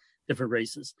ETI, different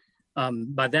races?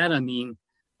 By that I mean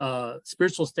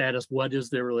spiritual status. What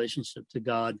is their relationship to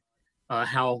God?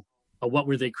 What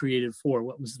were they created for?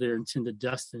 What was their intended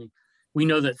destiny? We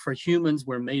know that for humans,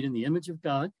 we're made in the image of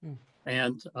God,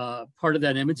 and part of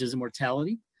that image is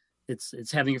immortality.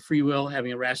 It's having a free will,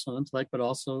 having a rational intellect, but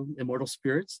also immortal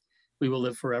spirits. We will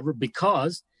live forever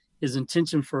because his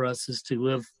intention for us is to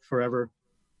live forever,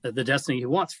 the destiny he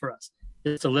wants for us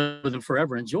is to live with him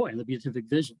forever in joy and the beatific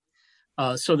vision.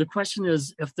 So the question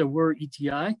is, if there were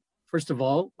ETI, first of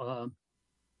all,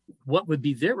 what would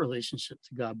be their relationship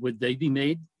to God? Would they be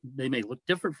made? They may look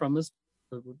different from us,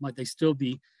 but might they still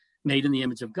be made in the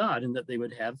image of God, and that they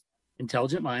would have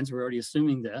intelligent minds? We're already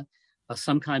assuming that,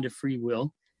 some kind of free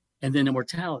will, and then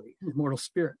immortality, immortal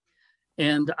spirit.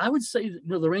 And I would say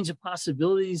that, the range of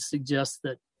possibilities suggests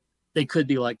that they could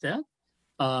be like that.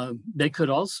 They could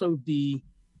also be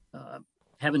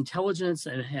have intelligence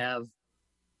and have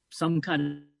some kind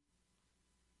of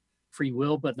free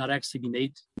will, but not actually be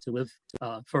made to live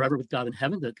forever with God in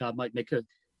heaven, that God might make a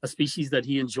species that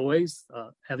he enjoys,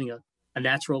 having a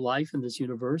natural life in this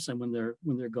universe. And when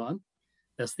they're gone,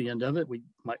 that's the end of it. We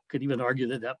could even argue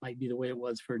that might be the way it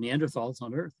was for Neanderthals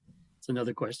on Earth. It's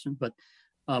another question. But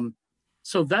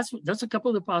so that's a couple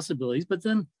of the possibilities. But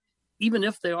then even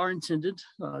if they are intended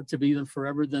to be them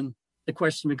forever, then the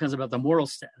question becomes about the moral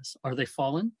status. Are they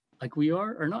fallen like we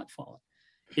are, or not fallen?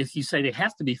 If you say they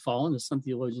have to be fallen, as some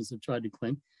theologians have tried to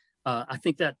claim, I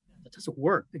think that doesn't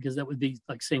work, because that would be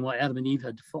like saying, well, Adam and Eve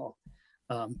had to fall,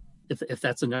 if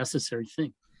that's a necessary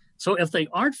thing. So if they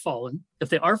aren't fallen, if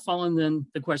they are fallen, then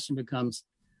the question becomes,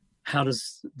 how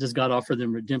does God offer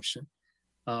them redemption?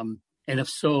 And if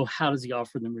so, how does he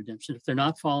offer them redemption? If they're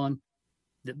not fallen,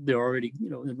 they're already,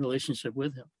 in relationship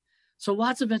with him. So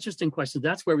lots of interesting questions.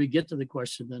 That's where we get to the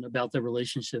question then about their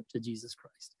relationship to Jesus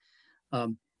Christ.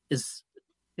 Is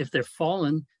if they're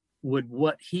fallen, would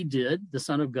what he did, the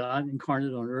Son of God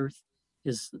incarnate on earth,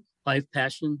 his life,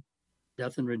 passion,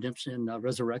 death, and redemption,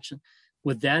 resurrection,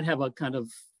 would that have a kind of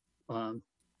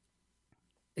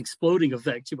exploding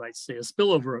effect, you might say, a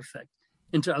spillover effect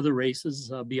into other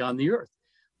races beyond the earth?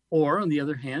 Or on the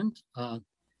other hand,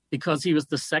 because he was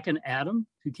the second Adam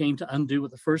who came to undo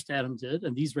what the first Adam did,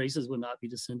 and these races would not be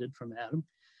descended from Adam,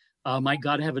 might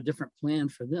God have a different plan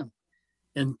for them?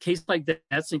 In case like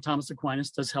that, St. Thomas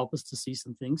Aquinas does help us to see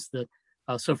some things that,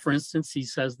 so for instance, he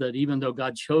says that even though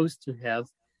God chose to have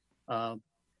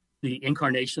the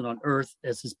incarnation on earth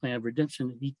as his plan of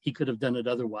redemption, he could have done it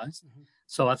otherwise. Mm-hmm.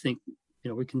 So I think,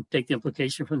 we can take the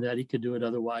implication from that. He could do it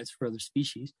otherwise for other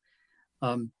species.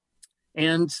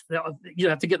 And you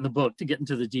have to get in the book to get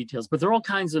into the details, but there are all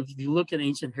kinds of, if you look at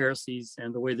ancient heresies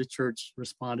and the way the church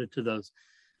responded to those,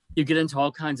 you get into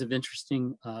all kinds of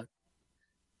interesting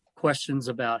questions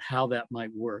about how that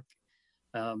might work.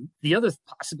 The other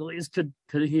possibility is, could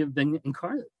he have been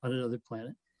incarnate on another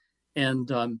planet?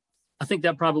 And I think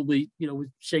that probably,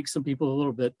 would shake some people a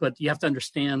little bit. But you have to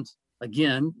understand,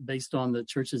 again, based on the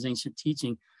church's ancient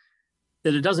teaching,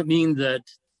 that it doesn't mean that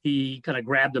he kind of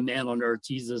grabbed a man on earth,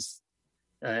 Jesus,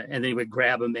 and then he would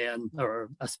grab a man or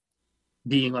a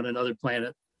being on another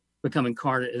planet, become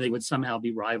incarnate, and they would somehow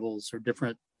be rivals or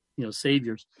different,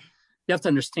 saviors. You have to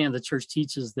understand the church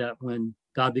teaches that when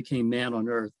God became man on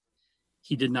earth,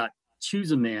 he did not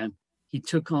choose a man. He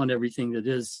took on everything that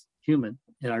is human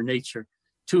in our nature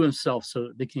to himself, so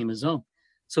it became his own.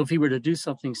 So if he were to do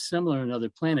something similar on another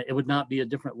planet, it would not be a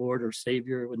different Lord or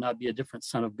Savior. It would not be a different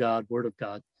Son of God, Word of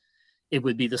God. It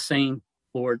would be the same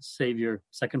Lord, Savior,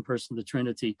 second person of the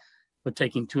Trinity, but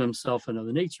taking to himself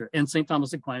another nature. And St.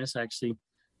 Thomas Aquinas actually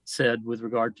said with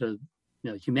regard to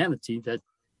humanity that,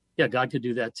 God could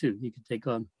do that too. He could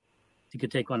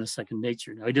take on a second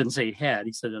nature. Now, he didn't say he had.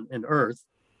 He said in earth,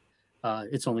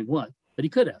 it's only one. But he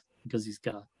could have, because he's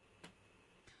God.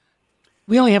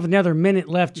 We only have another minute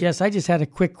left, Jess. I just had a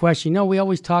quick question. We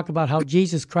always talk about how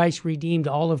Jesus Christ redeemed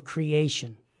all of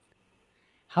creation.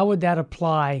 How would that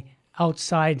apply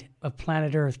outside of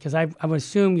planet Earth? Because I would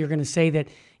assume you're going to say that,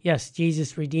 yes,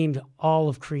 Jesus redeemed all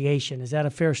of creation. Is that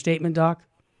a fair statement, Doc?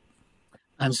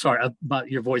 I'm sorry, but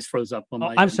your voice froze up on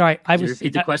my I'm sorry. Can you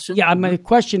repeat the question? My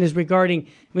question is regarding,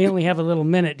 we only have a little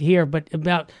minute here, but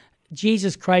about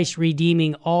Jesus Christ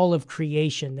redeeming all of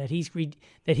creation, that he is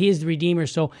the Redeemer.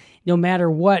 So no matter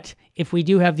what, if we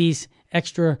do have these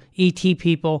extra ET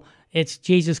people, it's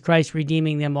Jesus Christ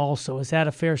redeeming them also. Is that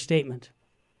a fair statement?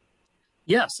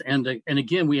 Yes, and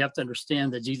again, we have to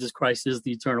understand that Jesus Christ is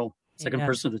the eternal second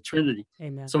person of the Trinity.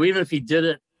 Amen. So even if he did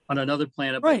it on another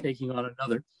planet by taking on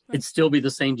another, it'd still be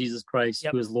the same Jesus Christ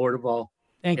who is Lord of all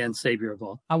and Savior of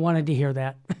all. I wanted to hear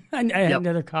that. I had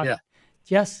another comment.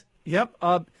 Yes? Yep.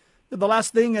 The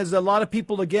last thing is a lot of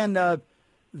people, again,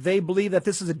 they believe that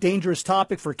this is a dangerous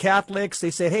topic for Catholics.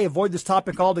 They say, hey, avoid this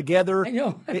topic altogether. I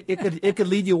know. it could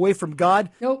lead you away from God.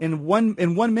 Nope. In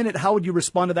 1 minute, how would you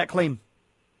respond to that claim?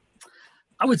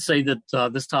 I would say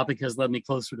that this topic has led me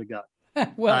closer to God.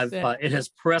 It has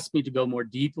pressed me to go more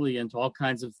deeply into all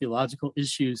kinds of theological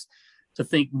issues, to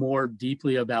think more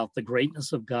deeply about the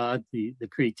greatness of God, the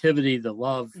creativity, the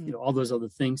love, all those other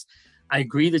things. I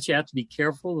agree that you have to be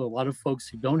careful. There are a lot of folks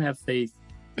who don't have faith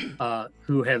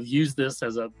who have used this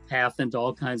as a path into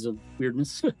all kinds of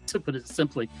weirdness, to put it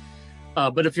simply.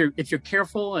 But if you're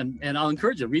careful, and I'll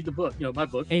encourage you, read the book, my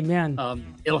book. Amen.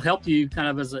 It'll help you kind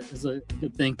of as a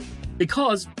good thing,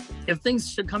 because if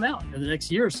things should come out in the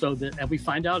next year or so and we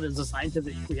find out as a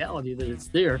scientific reality that it's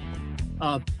there,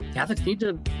 Catholics need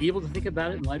to be able to think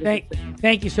about it in light of it.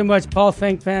 Thank you so much, Paul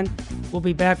Thinkman. We'll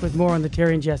be back with more on the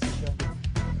Terry and Jesse Show.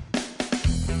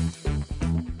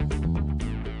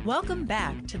 Welcome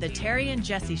back to the Terry and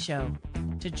Jesse Show.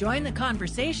 To join the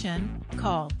conversation,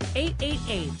 call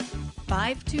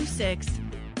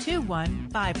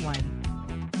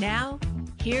 888-526-2151. Now,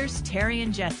 here's Terry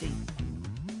and Jesse.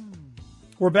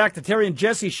 We're back to Terry and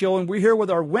Jesse Show, and we're here with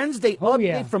our Wednesday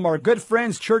update from our good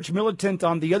friends, Church Militant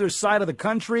on the other side of the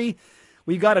country.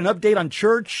 We got an update on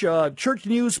church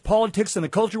news, politics, and the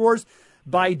culture wars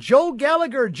by Joe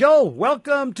Gallagher. Joe,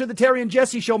 welcome to the Terry and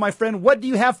Jesse Show, my friend. What do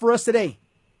you have for us today?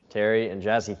 Terry and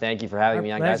Jesse, thank you for having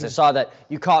me on, guys. I saw that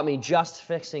you caught me just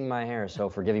fixing my hair, so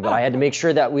forgive me, but I had to make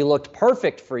sure that we looked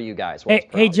perfect for you guys.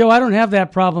 Hey, Joe, I don't have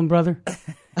that problem, brother.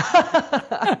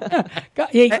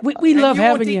 Hey, we love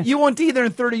having you. You won't either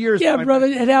in 30 years. Yeah, brother,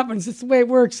 it happens. It's the way it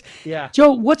works. Yeah.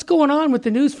 Joe, what's going on with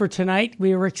the news for tonight?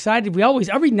 We were excited.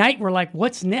 Every night we're like,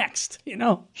 what's next?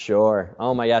 Sure.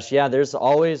 Oh my gosh. Yeah, there's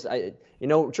always,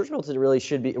 Church Militant really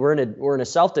should be, we're in a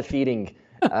self-defeating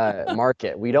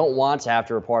market. We don't want to have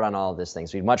to report on all of these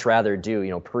things. We'd much rather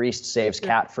do, priest saves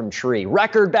cat from tree,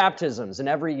 record baptisms in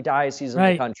every diocese in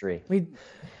the country.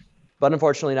 But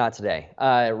unfortunately not today.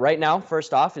 Right now,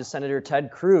 first off, is Senator Ted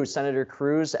Cruz. Senator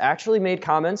Cruz actually made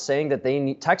comments saying that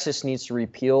Texas needs to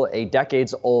repeal a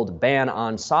decades-old ban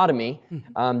on sodomy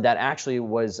that actually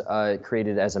was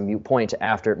created as a moot point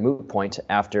after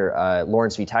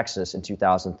Lawrence v. Texas in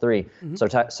 2003. Mm-hmm. So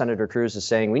Senator Cruz is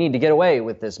saying we need to get away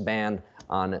with this ban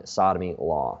on sodomy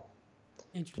law.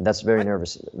 That's very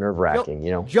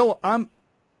nerve-wracking, Joe,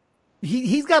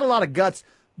 he's got a lot of guts.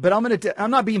 But I'm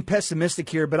not being pessimistic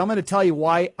here, but I'm going to tell you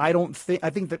why I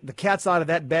think that the cat's out of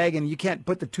that bag and you can't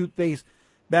put the toothpaste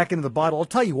back into the bottle. I'll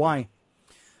tell you why.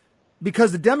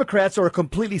 Because the Democrats are a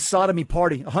completely sodomy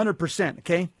party, 100%,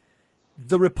 okay?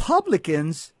 The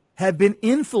Republicans have been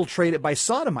infiltrated by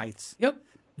sodomites. Yep.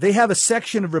 They have a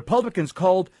section of Republicans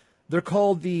called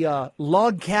the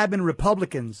Log Cabin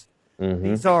Republicans. Mm-hmm.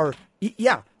 These are,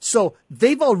 so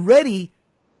they've already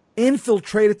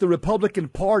infiltrated the Republican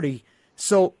Party.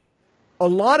 So a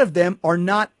lot of them are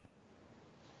not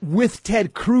with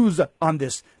Ted Cruz on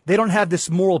this. They don't have this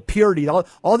moral purity.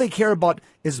 All they care about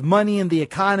is money and the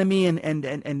economy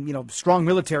and strong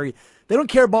military. They don't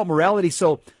care about morality.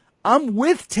 So I'm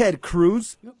with Ted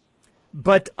Cruz,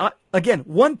 but again,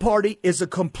 one party is a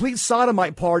complete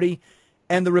sodomite party,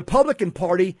 and the Republican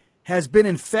Party has been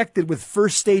infected with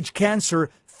first stage cancer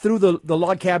through the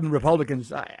log cabin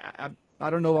Republicans. I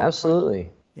don't know.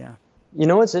 Absolutely. Yeah. You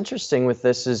know what's interesting with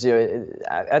this is,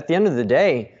 at the end of the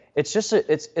day, it's just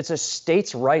it's a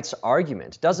states' rights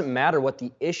argument. It doesn't matter what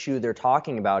the issue they're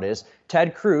talking about is.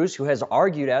 Ted Cruz, who has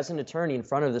argued as an attorney in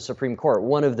front of the Supreme Court,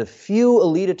 one of the few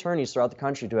elite attorneys throughout the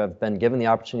country to have been given the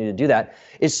opportunity to do that,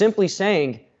 is simply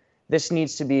saying this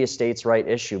needs to be a states' right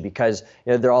issue because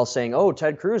they're all saying, oh,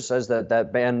 Ted Cruz says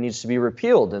that ban needs to be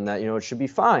repealed and that it should be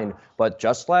fine. But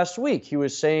just last week, he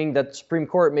was saying that the Supreme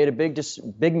Court made a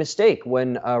big mistake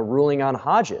when ruling on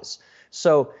Hodges.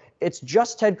 So it's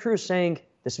just Ted Cruz saying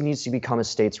this needs to become a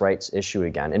states' rights issue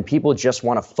again. And people just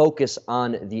want to focus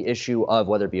on the issue of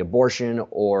whether it be abortion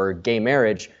or gay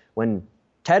marriage when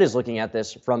Ted is looking at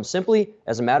this from simply,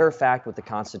 as a matter of fact, with the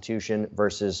Constitution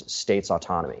versus states'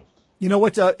 autonomy. You know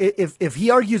what? If he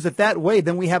argues it that way,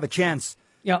 then we have a chance.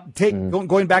 Yeah.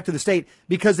 Going back to the state,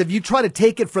 because if you try to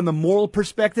take it from the moral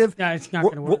perspective, it's not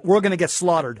going to work. We're going to get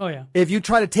slaughtered. Oh yeah. If you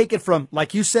try to take it from,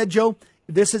 like you said, Joe,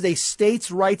 this is a states'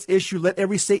 rights issue. Let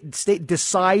every state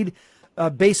decide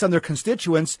based on their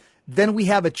constituents. Then we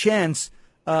have a chance,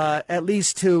 at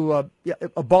least, to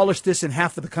abolish this in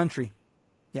half of the country.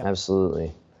 Yeah.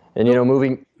 Absolutely. And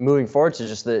moving forward to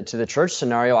just the church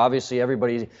scenario, obviously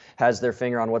everybody has their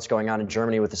finger on what's going on in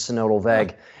Germany with the Synodal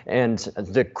Weg and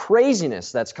the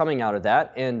craziness that's coming out of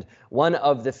that. And one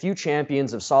of the few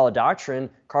champions of solid doctrine,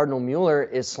 Cardinal Mueller,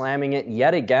 is slamming it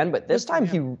yet again. But this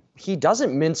time he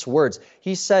doesn't mince words.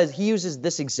 He uses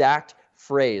this exact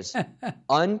phrase,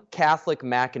 un-Catholic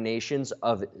machinations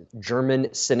of German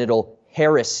synodal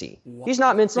heresy. He's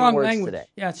not mincing strong words language today.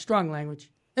 Yeah, it's strong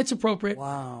language. It's appropriate.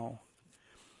 Wow.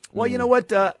 Well, you know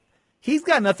what? He's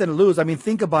got nothing to lose. I mean,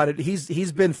 think about it.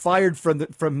 He's been fired from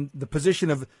the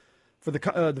position for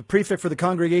the prefect for the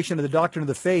Congregation of the Doctrine of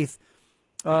the Faith.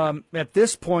 At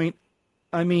this point,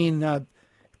 I mean,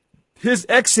 his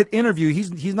exit interview.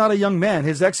 He's not a young man.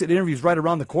 His exit interview is right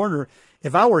around the corner.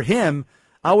 If I were him,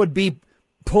 I would be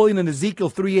pulling an Ezekiel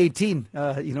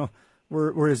 3:18.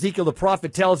 Where Ezekiel the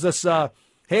prophet tells us,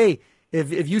 hey,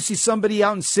 if you see somebody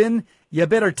out in sin, you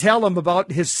better tell him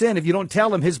about his sin. If you don't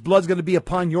tell him, his blood's going to be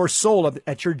upon your soul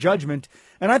at your judgment.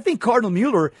 And I think Cardinal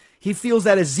Mueller, he feels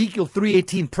that Ezekiel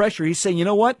 3:18 pressure. He's saying, you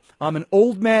know what? I'm an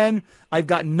old man. I've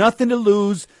got nothing to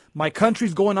lose. My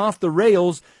country's going off the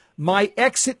rails. My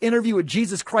exit interview with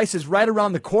Jesus Christ is right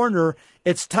around the corner.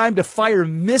 It's time to fire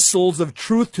missiles of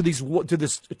truth to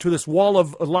this wall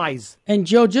of lies. And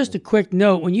Joe, just a quick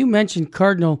note: when you mentioned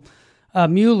Cardinal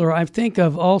Mueller, I think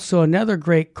of also another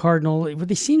great cardinal.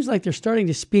 It seems like they're starting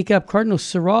to speak up. Cardinal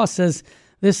Sarah says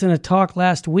this in a talk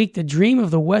last week. The dream of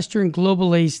the Western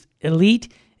globalist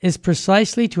elite is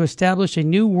precisely to establish a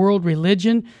new world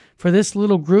religion. For this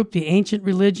little group, the ancient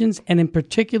religions, and in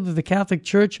particular the Catholic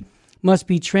Church, must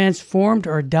be transformed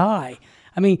or die.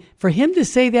 I mean, for him to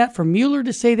say that, for Mueller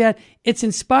to say that, it's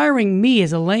inspiring me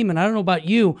as a layman. I don't know about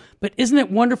you, but isn't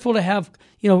it wonderful to have,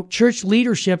 church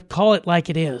leadership call it like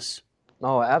it is?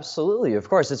 Oh, absolutely. Of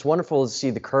course. It's wonderful to see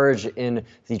the courage in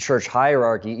the church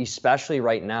hierarchy, especially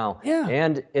right now. Yeah.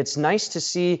 And it's nice to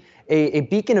see a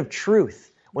beacon of truth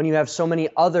when you have so many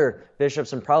other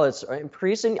bishops and prelates and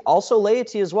priests and also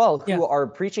laity as well who are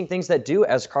preaching things that do,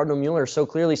 as Cardinal Mueller so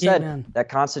clearly said, that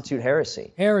constitute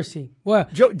heresy. Heresy. Well,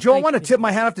 Joe, I want to tip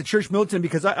my hat off to Church Militant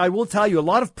because I will tell you, a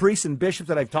lot of priests and bishops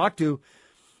that I've talked to,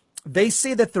 they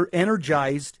say that they're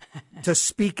energized to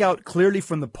speak out clearly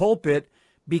from the pulpit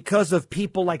because of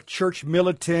people like Church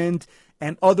Militant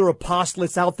and other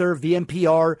apostolates out there,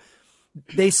 VMPR.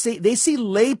 They see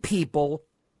lay people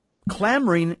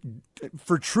clamoring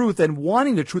for truth and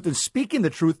wanting the truth and speaking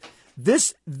the truth.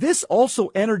 This also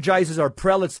energizes our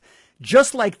prelates,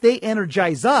 just like they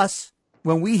energize us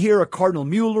when we hear a Cardinal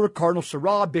Mueller, Cardinal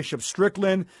Sarah, Bishop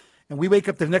Strickland, and we wake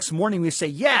up the next morning, we say,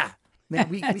 yeah, man,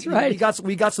 we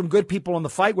got some good people on the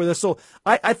fight with us. So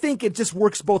I think it just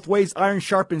works both ways. Iron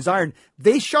sharpens iron.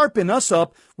 They sharpen us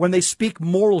up when they speak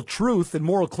moral truth and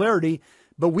moral clarity,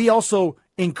 but we also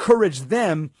encourage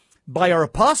them by our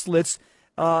apostolates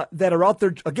that are out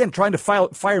there, again, trying to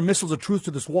fire missiles of truth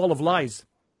to this wall of lies.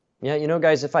 Yeah,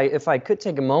 guys, if I could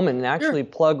take a moment and actually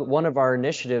plug one of our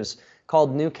initiatives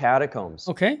called New Catacombs.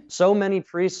 Okay. So many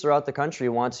priests throughout the country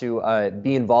want to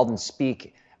be involved and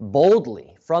speak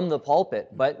boldly from the pulpit,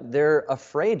 but they're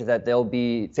afraid that they'll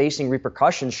be facing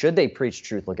repercussions should they preach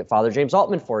truth. Look at Father James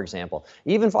Altman, for example.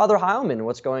 Even Father Heilman,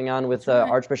 what's going on with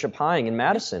Archbishop Hying in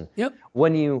Madison. Yep.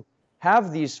 When you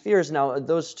have these fears, now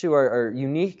those two are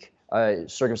unique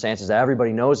circumstances that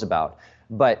everybody knows about,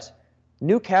 but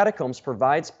New Catacombs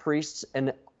provides priests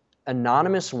an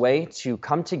anonymous way to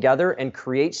come together and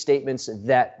create statements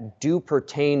that do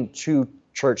pertain to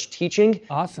church teaching.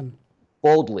 Awesome.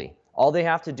 Boldly. All they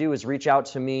have to do is reach out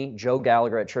to me, Joe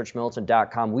Gallagher at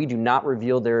churchmilitant.com. We do not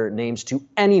reveal their names to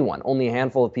anyone. Only a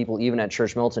handful of people, even at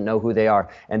Church Militant, know who they are.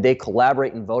 And they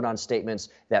collaborate and vote on statements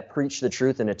that preach the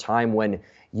truth in a time when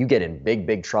you get in big,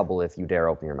 big trouble if you dare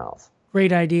open your mouth.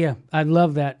 Great idea. I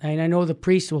love that. And I know the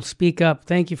priests will speak up.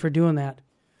 Thank you for doing that.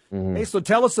 Mm-hmm. Hey, so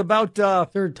tell us about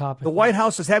third topic. The White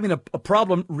House is having a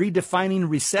problem redefining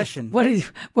recession.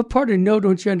 What part of no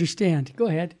don't you understand? Go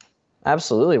ahead.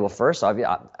 Absolutely. Well, first,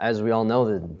 as we all know,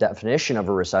 the definition of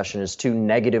a recession is 2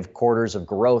 negative quarters of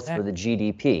growth for the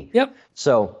GDP. Yep.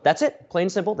 So that's it. Plain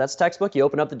and simple. That's textbook. You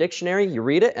open up the dictionary, you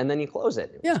read it, and then you close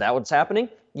it. Yeah. Is that what's happening?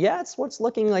 Yeah, it's what's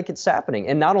looking like it's happening.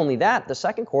 And not only that, the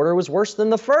second quarter was worse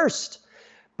than the first.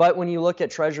 But when you look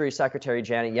at Treasury Secretary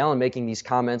Janet Yellen making these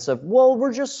comments of, well,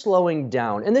 we're just slowing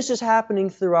down, and this is happening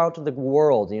throughout the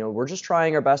world. We're just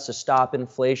trying our best to stop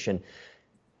inflation.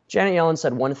 Janet Yellen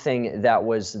said one thing that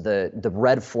was the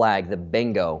red flag, the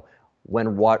bingo,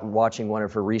 when watching one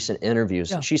of her recent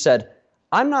interviews. Yeah. She said,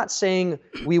 I'm not saying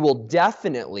we will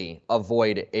definitely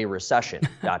avoid a recession, ...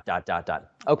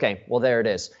 Okay, well, there it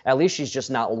is. At least she's just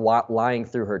not lying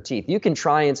through her teeth. You can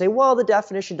try and say, well, the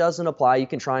definition doesn't apply. You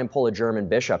can try and pull a German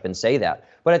bishop and say that.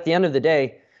 But at the end of the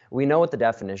day, we know what the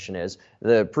definition is.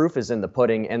 The proof is in the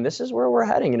pudding, and this is where we're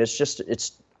heading. And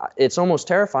it's almost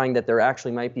terrifying that there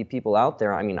actually might be people out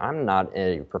there. I mean, I'm not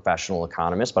a professional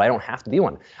economist, but I don't have to be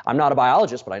one. I'm not a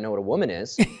biologist, but I know what a woman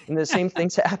is. And the same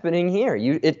thing's happening here.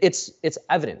 It's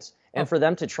evidence. And for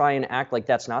them to try and act like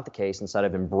that's not the case instead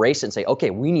of embrace it and say, okay,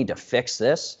 we need to fix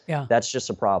this, that's just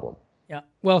a problem. Yeah,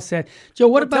 well said. Joe,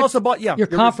 what about, tell us about your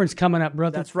conference coming up,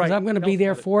 brother? That's right. I'm going to be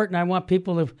there for it, and I want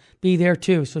people to be there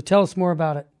too. So tell us more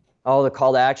about it. Oh, the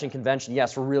Call to Action Convention.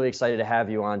 Yes, we're really excited to have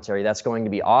you on, Terry. That's going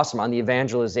to be awesome. On the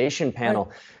evangelization panel,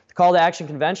 right. The Call to Action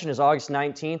Convention is August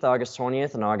 19th, August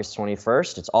 20th, and August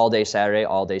 21st. It's all day Saturday,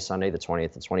 all day Sunday, the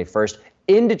 20th and 21st.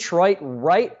 In Detroit,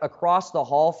 right across the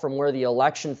hall from where the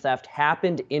election theft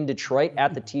happened in Detroit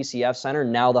at the TCF Center,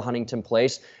 now the Huntington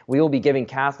Place. We will be giving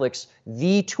Catholics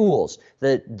the tools,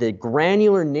 the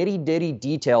granular nitty-ditty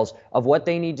details of what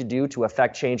they need to do to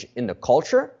affect change in the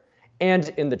culture and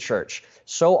in the church.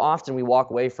 So often we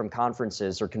walk away from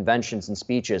conferences or conventions and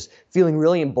speeches feeling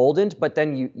really emboldened, but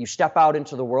then you step out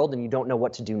into the world and you don't know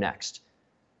what to do next.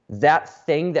 That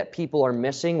thing that people are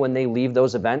missing when they leave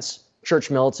those events, Church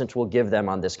Militant will give them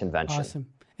on this convention. Awesome.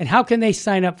 And how can they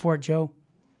sign up for it, Joe?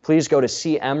 Please go to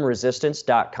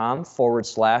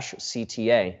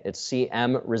cmresistance.com/CTA. It's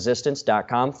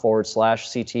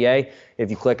cmresistance.com/CTA. If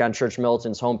you click on Church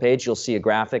Militant's homepage, you'll see a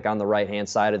graphic on the right-hand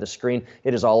side of the screen.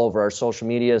 It is all over our social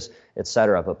medias,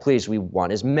 etc. But please, we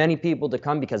want as many people to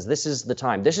come because this is the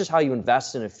time. This is how you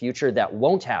invest in a future that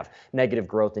won't have negative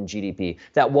growth in GDP,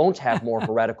 that won't have more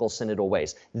heretical synodal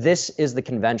ways. This is the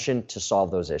convention to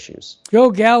solve those issues. Joe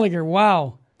Gallagher,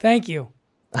 wow. Thank you.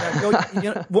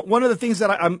 One of the things that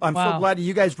I'm so glad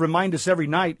you guys remind us every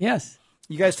night. Yes.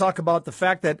 You guys talk about the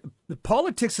fact that the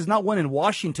politics is not one in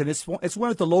Washington. It's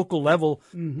one at the local level.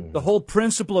 Mm-hmm. The whole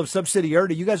principle of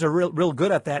subsidiarity, you guys are real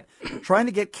good at that. Trying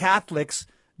to get Catholics,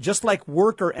 just like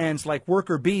worker ants, like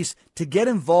worker bees, to get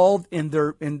involved in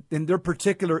their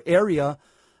particular area,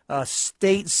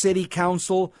 state, city,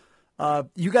 council.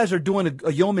 You guys are doing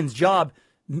a yeoman's job.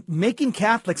 Making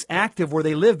Catholics active where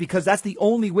they live, because that's the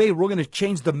only way we're going to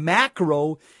change the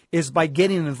macro is by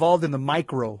getting involved in the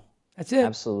micro. That's it.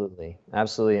 Absolutely.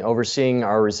 Overseeing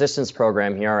our resistance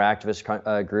program here, our activist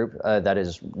group that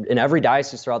is in every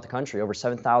diocese throughout the country, over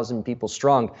 7,000 people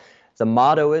strong. The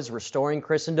motto is restoring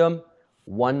Christendom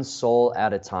one soul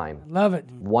at a time. Love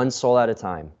it. One soul at a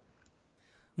time.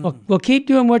 Well, keep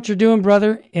doing what you're doing,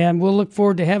 brother, and we'll look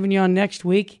forward to having you on next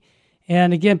week.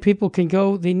 And again, people can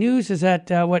go. The news is at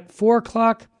 4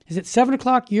 o'clock? Is it 7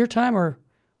 o'clock your time or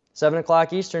 7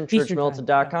 o'clock Eastern?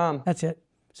 Churchmilitant.com. Yeah, that's it.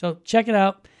 So check it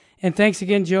out. And thanks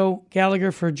again, Joe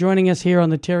Gallagher, for joining us here on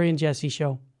the Terry and Jesse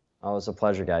Show. Oh, it was a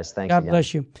pleasure, guys. Thanks. God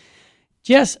bless you,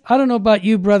 Jess. I don't know about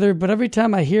you, brother, but every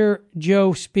time I hear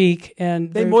Joe speak,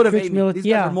 and they motivate me. These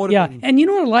guys are motivating. And you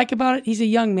know what I like about it? He's a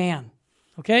young man.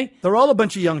 Okay, they're all a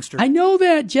bunch of youngsters. I know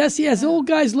that, Jesse. As old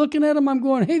guys looking at him, I'm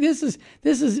going, "Hey, this is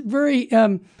very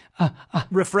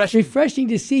refreshing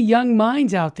to see young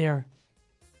minds out there."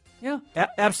 Yeah.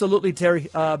 Absolutely, Terry.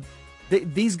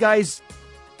 These guys,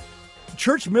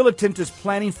 Church Militant is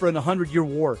planning for a 100-year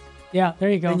war. Yeah,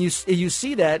 there you go. And you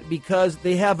see that because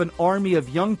they have an army of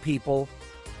young people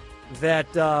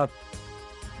that are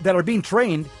being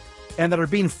trained and that are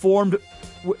being formed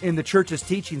in the church's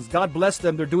teachings. God bless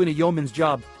them. They're doing a yeoman's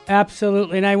job.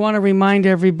 Absolutely. And I want to remind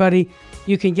everybody,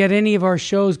 you can get any of our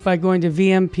shows by going to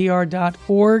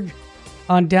vmpr.org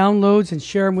on downloads and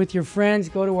share them with your friends.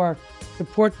 Go to our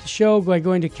support the show by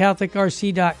going to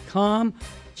catholicrc.com.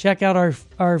 Check out our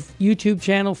YouTube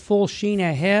channel, Full Sheen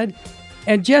Ahead.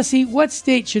 And Jesse, what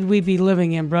state should we be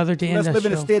living in, brother, to end the show? Let's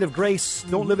live in a state of grace.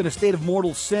 Don't live in a state of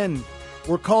mortal sin.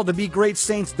 We're called to be great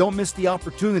saints. Don't miss the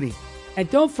opportunity. And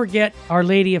don't forget Our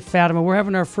Lady of Fatima. We're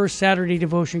having our first Saturday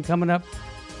devotion coming up.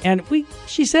 And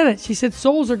she said it. She said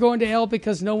souls are going to hell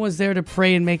because no one's there to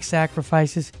pray and make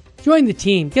sacrifices. Join the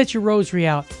team. Get your rosary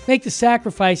out. Make the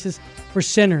sacrifices for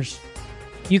sinners.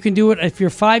 You can do it if you're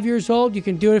 5 years old. You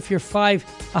can do it if you're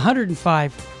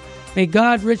 105. May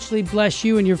God richly bless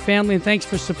you and your family, and thanks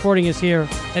for supporting us here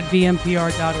at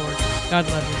vmpr.org. God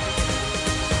love you.